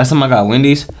last time I got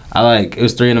Wendy's, it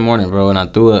was 3 a.m, bro, and I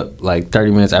threw up like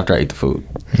 30 minutes after I ate the food.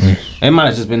 It might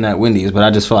have just been that Wendy's, but I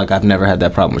just feel like I've never had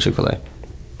that problem with Chick-fil-A.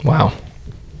 Wow.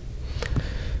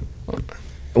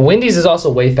 Wendy's is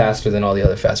also way faster than all the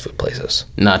other fast food places.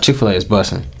 Nah, Chick-fil-A is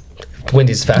busting.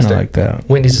 Wendy's is faster. I like that.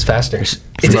 Wendy's is faster.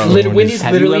 Wendy's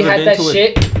Have you literally ever had been that to a-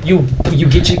 shit. You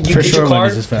get For your sure card,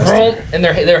 Wendy's is faster. boom, and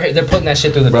they're putting that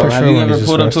shit through the Bro, door. have sure you Wendy's ever is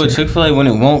pulled up to a faster. Chick-fil-A when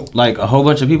it won't like a whole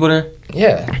bunch of people there?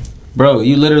 Yeah. Bro,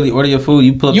 you literally order your food,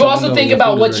 you pull up You to the also window, think your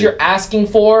about food what is you're ready. asking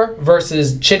for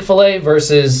versus Chick-fil-A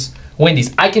versus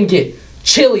Wendy's. I can get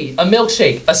chili, a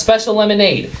milkshake, a special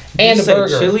lemonade, and You a said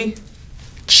burger. chili?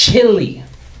 Chili.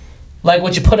 Like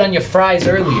what you put on your fries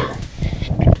earlier.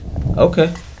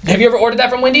 Okay. Have you ever ordered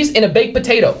that from Wendy's? In a baked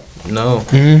potato. No.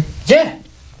 Yeah.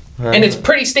 And it's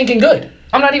pretty stinking good.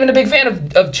 I'm not even a big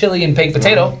fan of chili and baked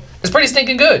potato. It's pretty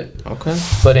stinking good. Okay.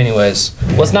 But anyways,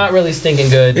 what's not really stinking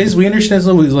good? Is Wiener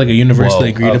Schnitzel like a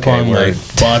universally Whoa, agreed okay, upon word.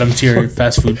 like bottom tier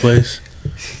fast food place?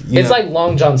 It's like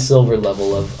Long John Silver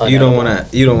level of. You don't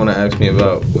wanna ask me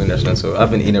about Wiener Schnitzel.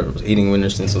 I've been eating Wiener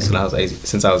Schnitzel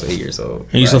since I was 8 years old.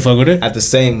 And you still fuck with it? At the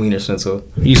same Wiener Schnitzel.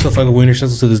 You still fuck with Wiener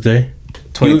Schnitzel to this day?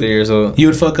 23 years old. You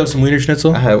would fuck up some Wiener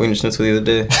Schnitzel? I had Wiener Schnitzel the other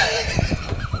day.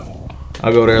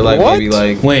 I go there like What? maybe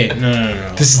like Wait,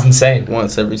 no. This is insane.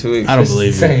 once every 2 weeks. I don't This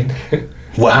is believe you. insane.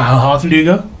 Wow, how often do you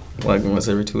go? Like once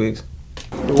every 2 weeks.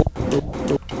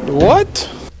 What?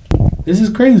 This is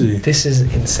crazy. This is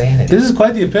insanity. This is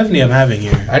quite the epiphany I'm having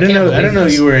here. I didn't can't know. I didn't know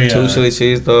believe you were a. 2 chili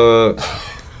cheese dogs,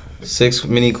 6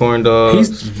 mini corn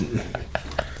dogs,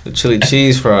 the chili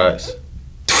cheese fries.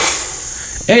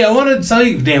 Hey, I want to tell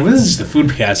you. Damn, this is just a food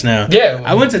podcast now. Yeah.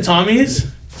 I went to Tommy's.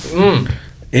 Mm.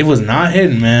 It was not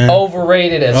hitting, man.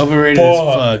 Overrated as Overrated fuck.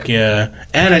 as fuck. Yeah,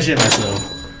 and I shit myself.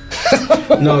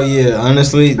 No, yeah,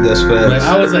 honestly, that's Like facts.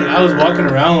 I was walking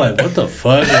around like, what the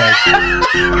fuck? Like,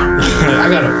 I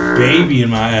got a baby in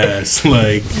my ass.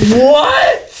 Like,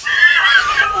 What?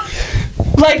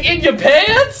 Like in your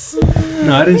pants?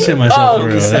 no, I didn't shit myself Oh, for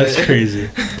real. you said That's it. crazy.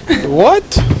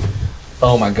 What?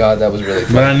 Oh my god, that was really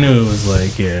But funny. I knew it was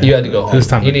like, yeah. You had to go home. It was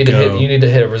time You need to go. hit. You need to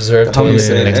hit a reserve Tommy toilet in the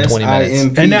said next 20 minutes.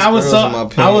 SIMP And then I was squirrels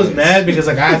in my I was pants. mad because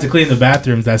like I had to clean the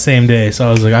bathrooms that same day, so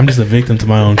I was like, I'm just a victim to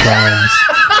my own crimes.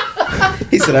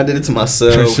 He said I did it to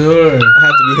myself. For sure. I have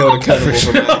to be held accountable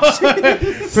for my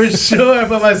actions. For sure, I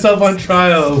put myself on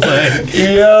trial. Like,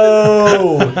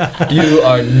 Yo, you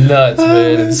are nuts,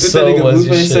 man. And What so that nigga was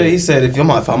your Blueface said? He shit. said if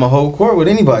I'm a whole court with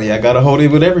anybody, I gotta hold it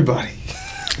with everybody.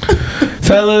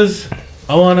 fellas,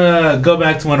 I want to go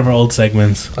back to one of our old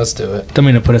segments. Let's do it. Don't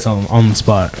mean to put us on the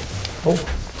spot. Oh.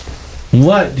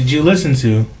 What did you listen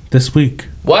to this week?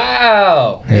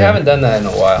 Wow, we Yeah. haven't done that in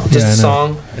a while. Just Yeah, I a know.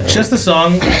 song. Just a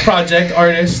song, project,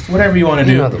 artist, whatever you want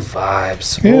to You know do. the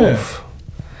vibes. Yeah. Oof.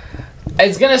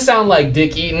 It's gonna sound like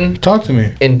Dick Eaton Talk to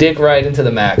me. and Dick right into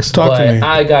the max. Talk to but me.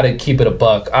 I gotta keep it a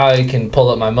buck. I can pull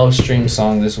up my most streamed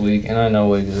song this week, and I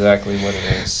know exactly what it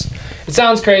is. It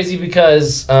sounds crazy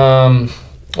because,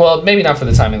 well, maybe not for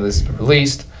the time it was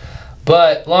released,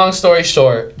 but long story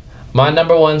short, my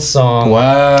number one song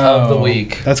Wow. of the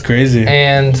week That's crazy.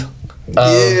 and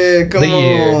of Yeah, come the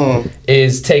year on.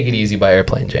 is "Take It Easy" by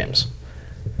Airplane James.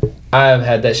 I've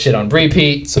had that shit on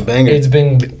repeat. It's a banger. It's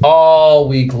been all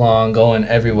week long, going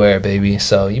everywhere, baby.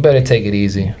 So you better take it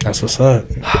easy. That's what's up.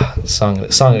 Song of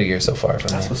the year so far for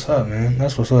me. That's what's up, man.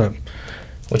 That's what's up.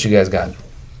 What you guys got?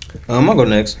 I'll go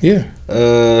next. Yeah.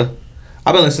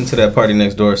 I've been listening to that Party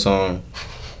Next Door song.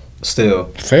 Still,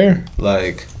 Fair.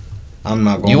 like, I'm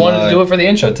not going. You wanted to do it for the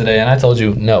intro today, and I told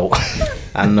you no.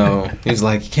 I know. He's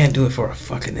like, you can't do it for a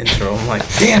fucking intro. I'm like,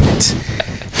 damn it.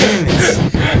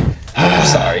 I'm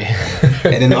sorry.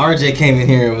 And then RJ came in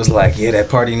here and was like, yeah, that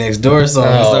Party Next Door song.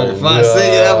 And started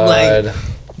singing. I'm like, God.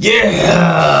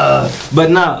 yeah.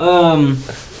 But nah,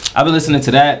 I've been listening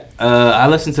to that. I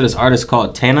listened to this artist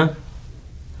called Tana.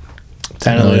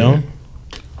 Tana Leon.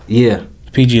 Yeah.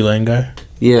 PG Lane guy.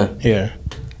 Yeah. Yeah.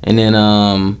 And then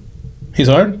He's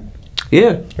hard.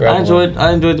 yeah, Right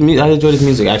I enjoyed his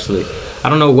music actually. I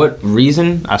don't know what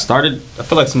reason I feel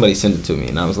like somebody sent it to me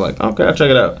and I was like, okay, I'll check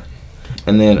it out.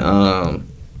 And then I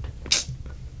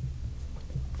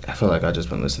feel like I just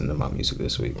been listening to my music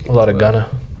this week. A lot of Gunna.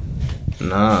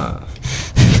 Nah.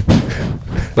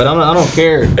 But I don't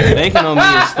care. Banking on Me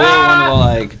is still one of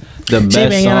like the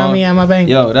best songs. my bank.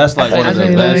 Yo, that's like one of the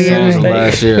best songs of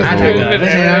last year.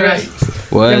 bro.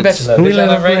 What? Bitch love, We bitch love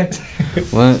love, right?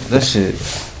 What? That shit.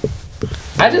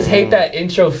 I just hate that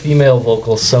intro female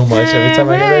vocal so much every time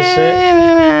I hear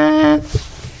that shit.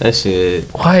 That shit.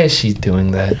 Why is she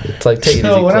doing that? It's like, take it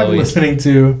So easy, what I'm Chloe. listening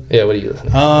to, Yeah, what are you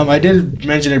listening to? I did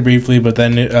mention it briefly, but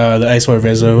then the Ice War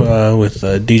Vezo with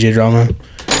DJ Drama.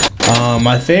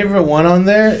 My favorite one on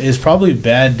there is probably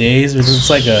Bad Days because it's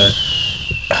like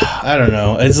I don't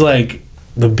know. It's like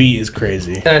the beat is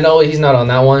crazy. And I know he's not on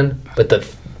that one, but the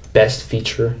best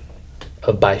feature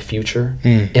of By Future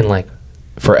in like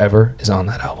forever is on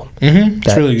that album. Mm-hmm. It's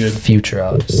That really good.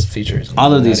 features.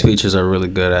 All of these features are really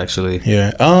good, actually.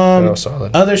 Yeah.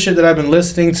 Solid. Other shit that I've been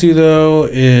listening to though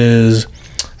is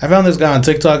I found this guy on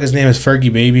TikTok. His name is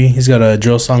Fergie Baby. He's got a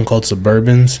drill song called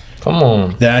Suburbans. Come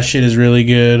on. That shit is really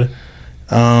good.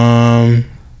 And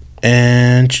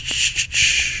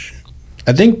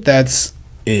I think that's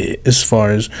it as far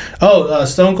as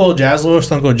Stone Cold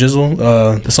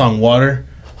Jizzle, the song Water.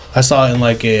 I saw it in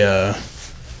like a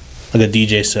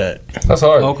DJ set. That's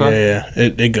hard. Okay. Yeah,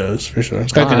 it goes for sure.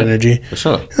 It's got good Alright. energy. For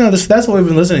sure. That's what we've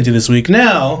been listening to this week.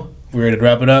 Now we're ready to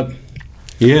wrap it up.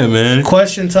 Yeah, man.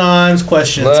 Question times. do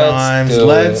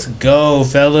Let's go,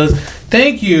 fellas.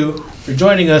 Thank you for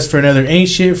joining us for another Ain't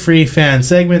Shit Free fan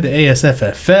segment, the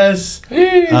ASFFS.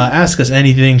 Ask Us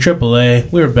Anything,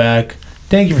 AAA. We're back.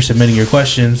 Thank you for submitting your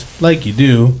questions like you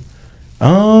do.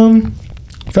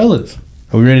 Fellas,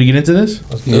 are we ready to get into this?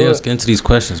 Yeah, let's get into these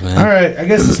questions, man. All right, I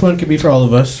guess this one could be for all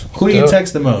of us. Who do you Do it.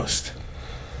 text the most?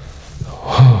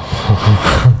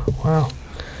 Wow.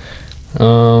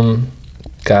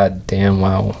 God damn,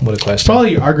 wow. What a question.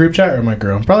 Probably our group chat or my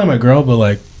girl. Probably my girl, but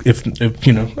like if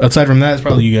you know, aside from that, it's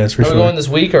probably you guys for Are we sure. going this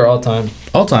week or all time?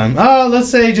 All time. Let's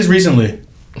say just recently.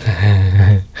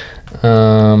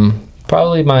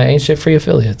 Probably my Ain't Shit Free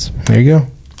affiliates. There you go.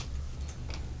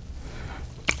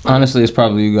 Honestly, it's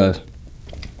probably you guys.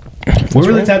 We're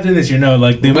really tapped in this year. No,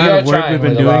 like the We amount are of work trying we've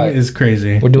been with a lot. doing is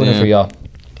crazy. We're doing it Yeah. for y'all.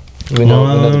 We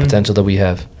know the Um, potential that we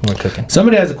have. We're cooking.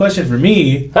 Somebody has a question for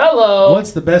me. Hello.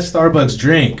 What's the best Starbucks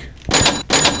drink?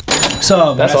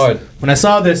 So That's hard. When I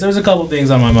saw this, there was a couple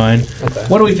things on my mind. Okay.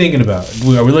 What are we thinking about?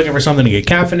 Are we looking for something to get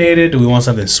caffeinated? Do we want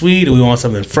something sweet? Do we want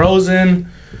something frozen?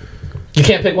 You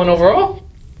can't pick one overall?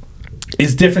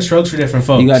 It's different strokes for different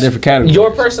folks. You got different categories.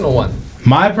 Your personal one.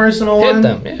 My personal Hit one.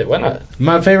 them. Yeah, why not?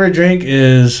 My favorite drink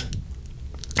is,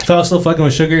 if I was still fucking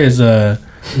with sugar, is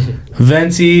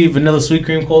Venti vanilla sweet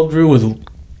cream cold brew with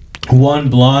one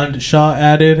blonde shot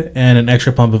added and an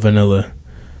extra pump of vanilla.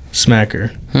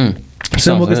 Smacker.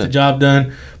 Simple, gets the job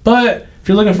done. But if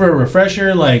you're looking for a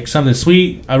refresher, like something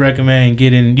sweet, I recommend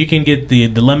getting. You can get the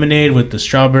lemonade with the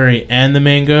strawberry and the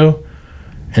mango,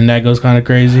 and that goes kind of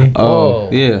crazy. Oh, Whoa.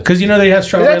 yeah. Because you know they have Is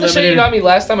strawberry that the shit lemonade. you got me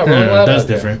last time at Rolling No, Loud? that's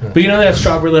Okay. different. But you know they have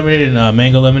strawberry lemonade and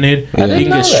mango lemonade. I didn't You can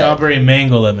know get that. strawberry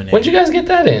mango lemonade. When'd you guys get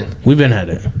that in? We've been had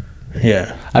it.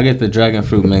 Yeah. I get the dragon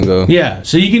fruit mango. Yeah.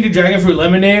 So you can do dragon fruit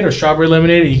lemonade or strawberry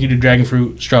lemonade, and you can do dragon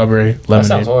fruit strawberry lemonade.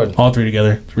 sounds hard. All three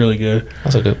together. It's really good.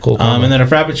 That's a good, cool combo. And then a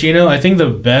frappuccino. I think the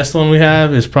best one we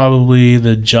have is probably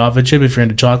the Java chip if you're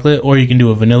into chocolate, or you can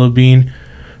do a vanilla bean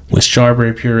with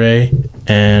strawberry puree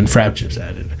and frap chips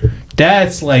added.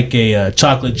 That's like a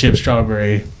chocolate chip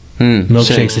strawberry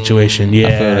milkshake Shit. situation. Yeah.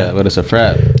 I feel that, but it's a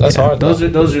frap. That's Yeah, hard. Those are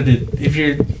the if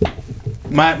you're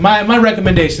my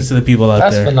recommendations to the people out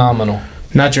That's there. phenomenal.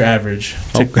 Not your average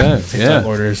Okay, TikTok yeah.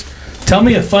 orders. Tell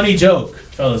me a funny joke,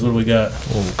 fellas. What do we got?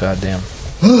 Oh, goddamn.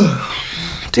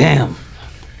 Damn.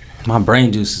 My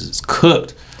brain juice is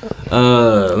cooked.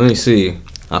 Let me see.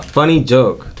 A funny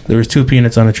joke. There was 2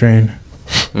 peanuts on a train.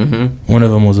 Mm-hmm. One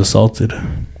of them was assaulted.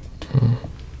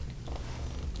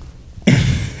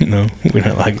 No, we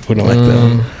don't like that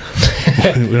one.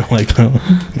 We don't like that one.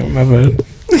 No, my bad.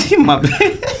 My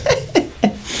bad.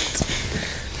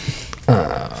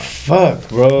 Fuck,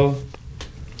 bro.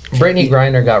 Brittany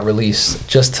Griner got released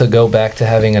just to go back to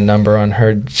having a number on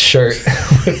her shirt,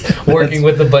 working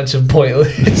with a bunch of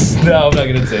pointless. No, I'm not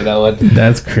gonna say that one.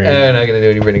 That's crazy. I'm not gonna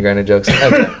do any Brittany Griner jokes.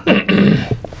 Okay.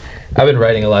 I've been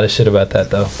writing a lot of shit about that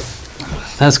though.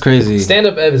 That's crazy. Stand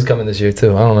Up Ed is coming this year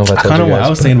too. I don't know if I told Kind of. you guys. I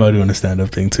was thinking about doing a stand-up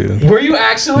thing too. Were you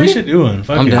actually? We should do one.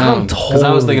 Fuck I'm it. down because I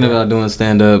was thinking about doing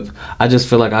stand up. I just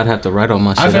feel like I'd have to write all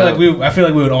my shit. I feel out. like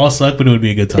we would all suck, but it would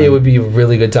be a good time. It would be a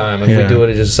really good time if Yeah. we do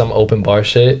it at just some open bar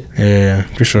shit. Yeah,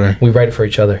 for sure. We write it for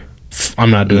each other.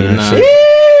 I'm not doing that Nah.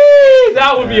 shit.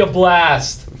 That would be a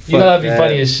blast. You know that'd be that.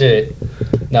 funny as shit.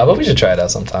 No, but we should try it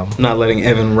out sometime. I'm not letting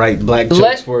Evan write black jokes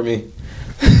Let- for me.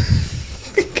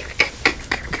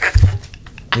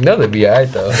 You know they'd be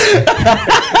alright though. You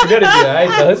know they'd be alright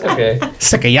though. It's okay.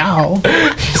 Sick of y'all.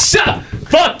 Shut up!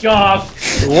 Fuck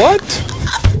off! What?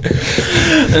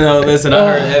 No, listen, I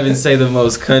heard Evan say the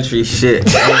most country shit.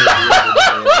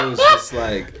 It was just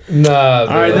like, Nah. All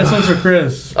right, this one's for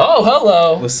Chris. Oh,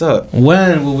 hello. what's up?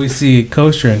 When will we see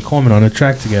Coaster and Coleman on a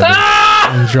track together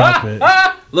and drop it?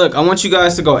 Look, I want you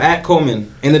guys to go at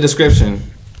Coleman in the description.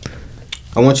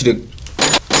 I want you to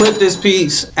clip this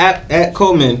piece at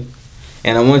Coleman,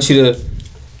 and I want you to,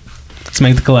 Let's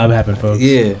make the collab happen, folks.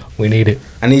 yeah, We need it.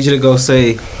 I need you to go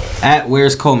say, at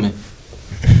where's Coleman?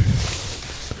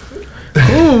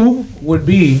 Who would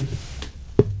be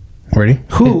ready?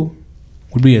 Who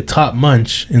would be a top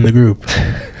munch in the group?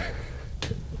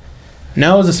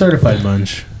 Now as a certified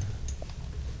munch.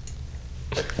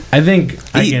 I think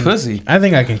Eat pussy. I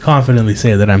think I can confidently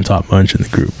say that I'm top munch in the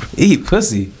group. Eat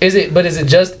pussy. Is it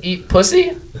just eat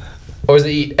pussy? Or is it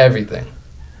eat everything?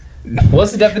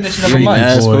 What's the definition of a You eating munch?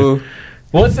 ass boy. food?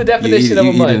 What's the definition of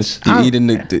a munch? You eating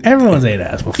the Everyone's ate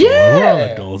ass before. Yeah. We're all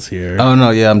adults here. Oh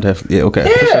no, yeah, I'm definitely okay.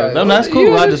 Yeah, For sure. No, that's cool.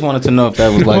 you- I just wanted to know if that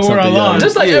was like We're something. alone. y'all-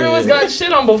 Just like Yeah, everyone's yeah. got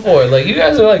shit on before. Like you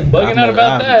guys are like bugging out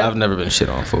about that. I've never been shit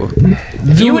on for.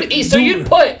 You would eat. So you'd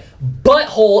put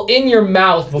butthole in your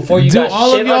mouth before you Do got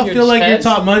all shit of y'all on your feel like you're chest?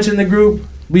 top munch in the group?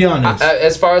 Be honest.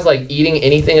 As far as like eating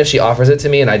anything, if she offers it to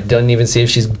me and I don't even see if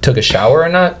she's took a shower or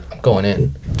not, I'm going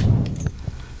in.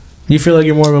 You feel like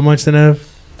you're more of a munch than Ev?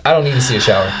 I don't need to see a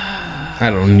shower. I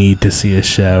don't need to see a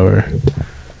shower.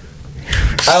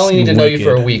 I only need to know you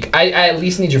for a Wicked. week. I at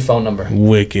least need your phone number.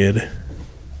 Wicked.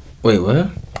 Wait, what?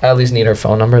 I at least need her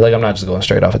phone number. Like I'm not just going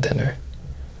straight off of Tinder.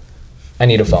 I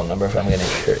need a phone number if I'm gonna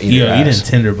eat Yo, her eating ass.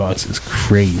 Tinderbox is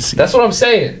crazy. That's what I'm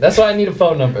saying. That's why I need a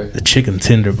phone number. The chicken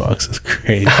Tinderbox is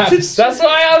crazy. That's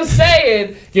why I'm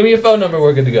saying. Give me a phone number.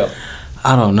 We're good to go.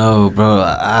 I don't know, bro.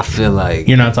 I feel like.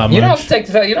 You're not top You don't have to munch.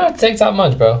 take. You don't have to take top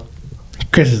munch, bro.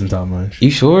 Chris isn't top munch. You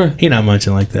sure? He not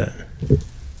munching like that.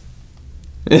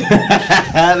 You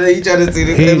trying to see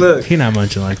the hey, look? He not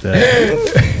munching like that.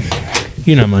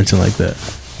 He not munching like that.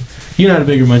 You're not a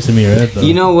bigger munch than me, right? Though.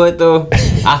 You know what though?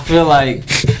 I feel like.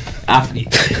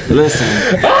 Listen.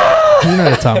 You're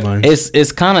not a top munch.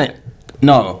 It's kind of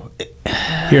no.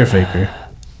 You're a faker.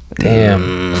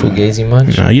 Damn. Fugazi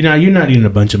munch. No, you're not eating a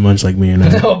bunch of munch like me and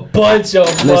Ev. A bunch of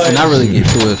munch. Listen, I really get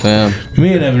to it, fam.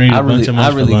 Me and Evan eat a bunch of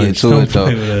munch I really for get lunch. to Don't it though.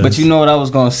 play with us. But you know what I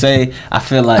was gonna say? I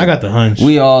feel like I got the hunch.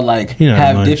 we all like You know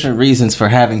have munch. different reasons for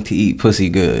having to eat pussy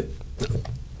good.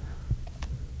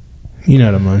 You're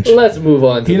not a munch. Let's move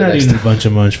on to You're the not next. eating a bunch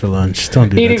of munch for lunch. Don't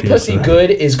do Eating that to pussy yourself.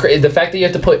 good is crazy. The fact that you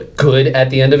have to put good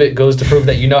at the end of it goes to prove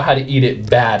that you know how to eat it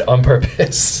bad on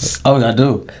purpose. Oh, I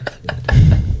do.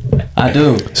 I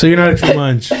do. So you're not a true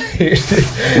munch.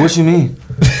 What you mean?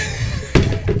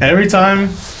 Every time.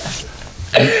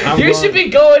 You should be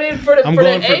going in for the I'm for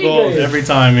going the for A gold grade. every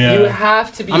time, You yeah.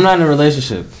 have to be. I'm not in a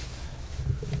relationship.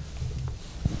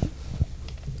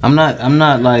 I'm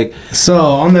not like. So,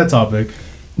 on that topic,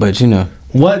 But you know.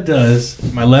 what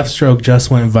does my left stroke just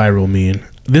went viral mean?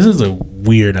 This is a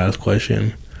weird ass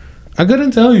question. I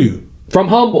couldn't tell you. From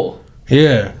Humble.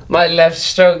 Yeah. My left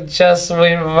stroke just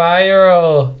went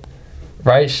viral.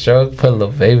 Right stroke put a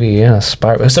little baby in a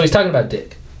spiral. So he's talking about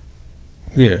dick.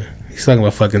 Yeah. He's talking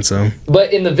about fucking some.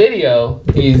 But in the video,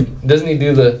 doesn't he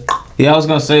do the Yeah, I was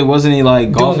gonna say, wasn't he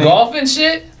like golfing? doing golf and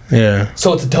shit? Yeah.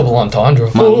 So it's a double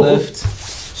entendre. My left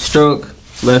stroke.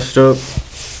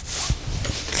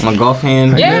 My golf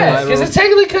hand. Yeah, because it's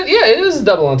technically it is a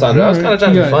double entendre. I was kind of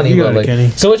trying to be funny, You but got it, like, Kenny.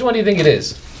 so which one do you think it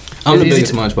is? I'm the Is he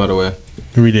biggest munch, by the way.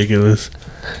 Ridiculous.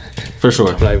 For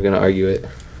sure. I'm not even gonna argue it.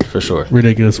 For sure.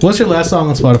 Ridiculous. What's your last song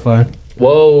on Spotify?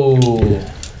 Whoa.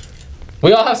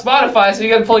 We all have Spotify, so you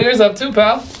gotta pull yours up too,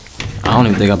 pal. I don't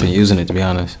even think I've been using it, to be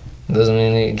honest. Doesn't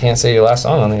mean you can't say your last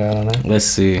song on the guy on there. Let's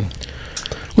see.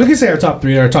 We can say our top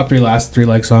three last three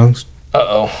like songs.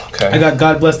 Okay. I got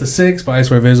God Bless the Six by I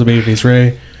Swear Vazel, Babyface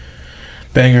Ray.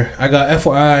 Banger. I got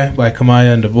FYI by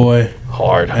Kamaya and the Boy.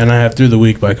 hard. And I have Through the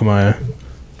Week by Kamaya.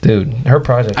 Dude, her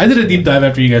project. I did a deep dive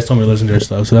after you guys told me to listen to her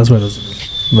stuff, so that's why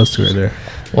those two are there.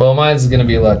 Well, mine's gonna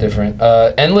be a lot different.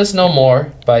 "Endless No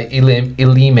More" by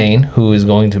Ilimane, who is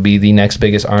going to be the next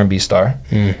biggest R&B star.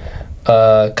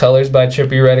 "Colors" by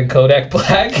Trippie Redd and Kodak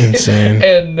Black. Insane.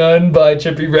 And "None" by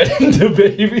Trippie Redd and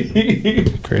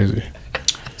DaBaby. Crazy.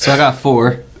 So I got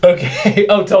 4. Okay.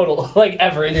 Oh, total. Like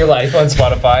ever in your life on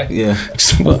Spotify. Yeah.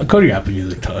 Well, go to your Apple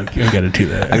Music, Tug. You don't gotta do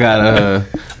that. I got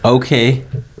OK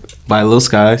by Lil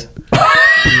Skies.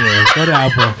 Yeah, go to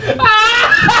Apple.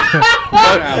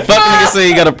 Fuck nigga say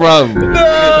you got a problem.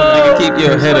 Nigga keep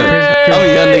your head up. I'm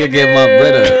a young nigga get my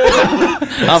bread up.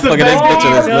 I'm fucking this bitch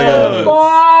or this nigga.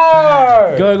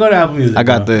 Go to Apple Music. I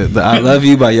got the I Love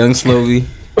You by Young Slovy.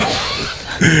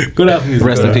 Go to Apple Music.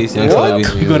 Rest in peace, Young Slovy.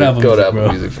 Go to Apple Go to Music, Apple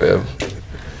bro. Music, fam.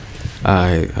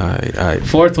 Alright.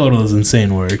 4 total is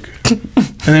insane work.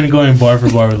 And then going bar for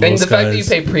bar with And Los the fact that you Guys.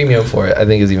 pay premium for it, I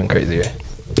think is even crazier.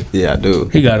 Yeah, I do.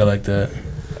 He got it like that.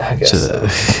 I guess so.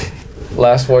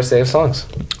 Last 4 save songs.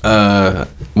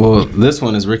 Well, this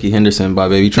one is Ricky Henderson by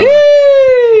Baby Tron.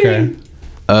 Okay.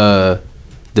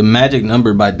 The Magic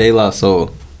Number by De La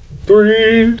Soul.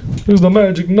 3 is the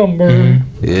magic number.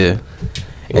 Yeah.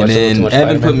 You And watched a little too then much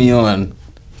Evan Spider-Man. put me on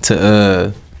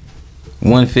to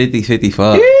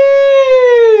 150-55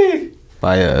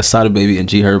 by Sada Baby and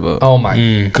G Herbo. Oh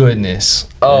my goodness.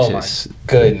 Oh my That's just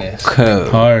goodness.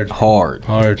 Hard.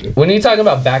 Hard. When you talk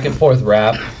about back and forth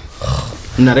rap,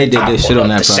 No, they did this shit on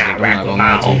that shot project. rack I'm with not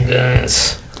my gonna lie own to you.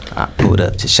 guns. I pulled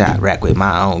up to shot rack with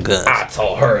my own guns. I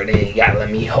told her they ain't gotta let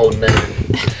me hold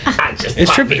nothing. I just Is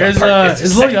popped me on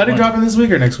purpose. Lil Yachty dropping this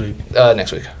week or next week?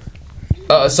 Next week.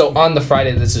 So on the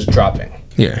Friday this is dropping.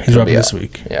 Yeah, he's dropping be this out.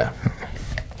 week. Yeah.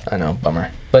 I know,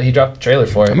 bummer. But he dropped the trailer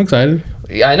for I'm it. excited.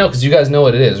 Yeah, I know, because you guys know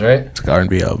what it is, right? It's an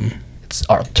R&B album. It's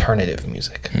alternative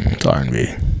music. It's R&B.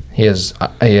 He has If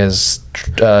I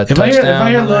touchdown.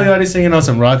 hear Lil Yachty singing on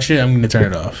some rock shit, I'm gonna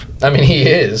turn it off. I mean, he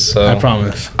is. So. I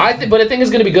promise. But I think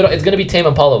it's gonna be good. It's gonna be Tame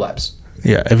Impala vibes.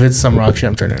 Yeah, if it's some rock shit,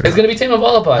 I'm turning it It's off. gonna be Tame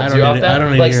Impala vibes. don't You off need it- that? I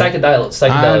don't need Like to hear-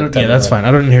 psychedelic. Yeah, that's fine.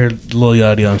 I don't hear Lil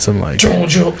Yachty on some like.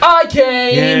 I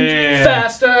came Yeah.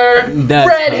 faster. That's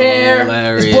Red hair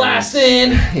hilarious. is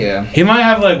blasting. Yeah. He might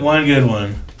have like one good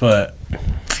one, but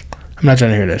I'm not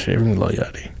trying to hear that shit from Lil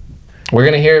Yachty. We're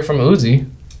gonna hear it from Uzi.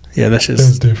 Yeah, that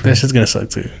shit's gonna suck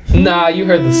too. Nah, you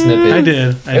heard the snippet. I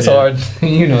did. It's hard.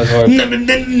 You know it's hard.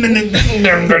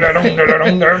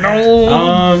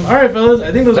 All right, fellas.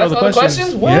 I think those That's are all the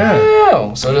questions? Wow.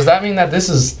 Yeah. So does that mean that this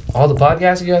is all the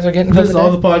podcasts you guys are getting? This is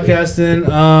all the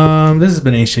podcasting. This has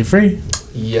been Ain't Shit Free,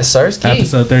 Yes, sir. Ski.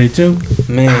 episode 32.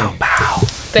 Man,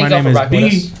 Thank My y'all name for is rocking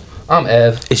with B. us. I'm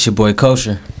Ev. it's your boy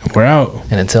Kosher. We're out.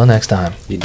 And until next time.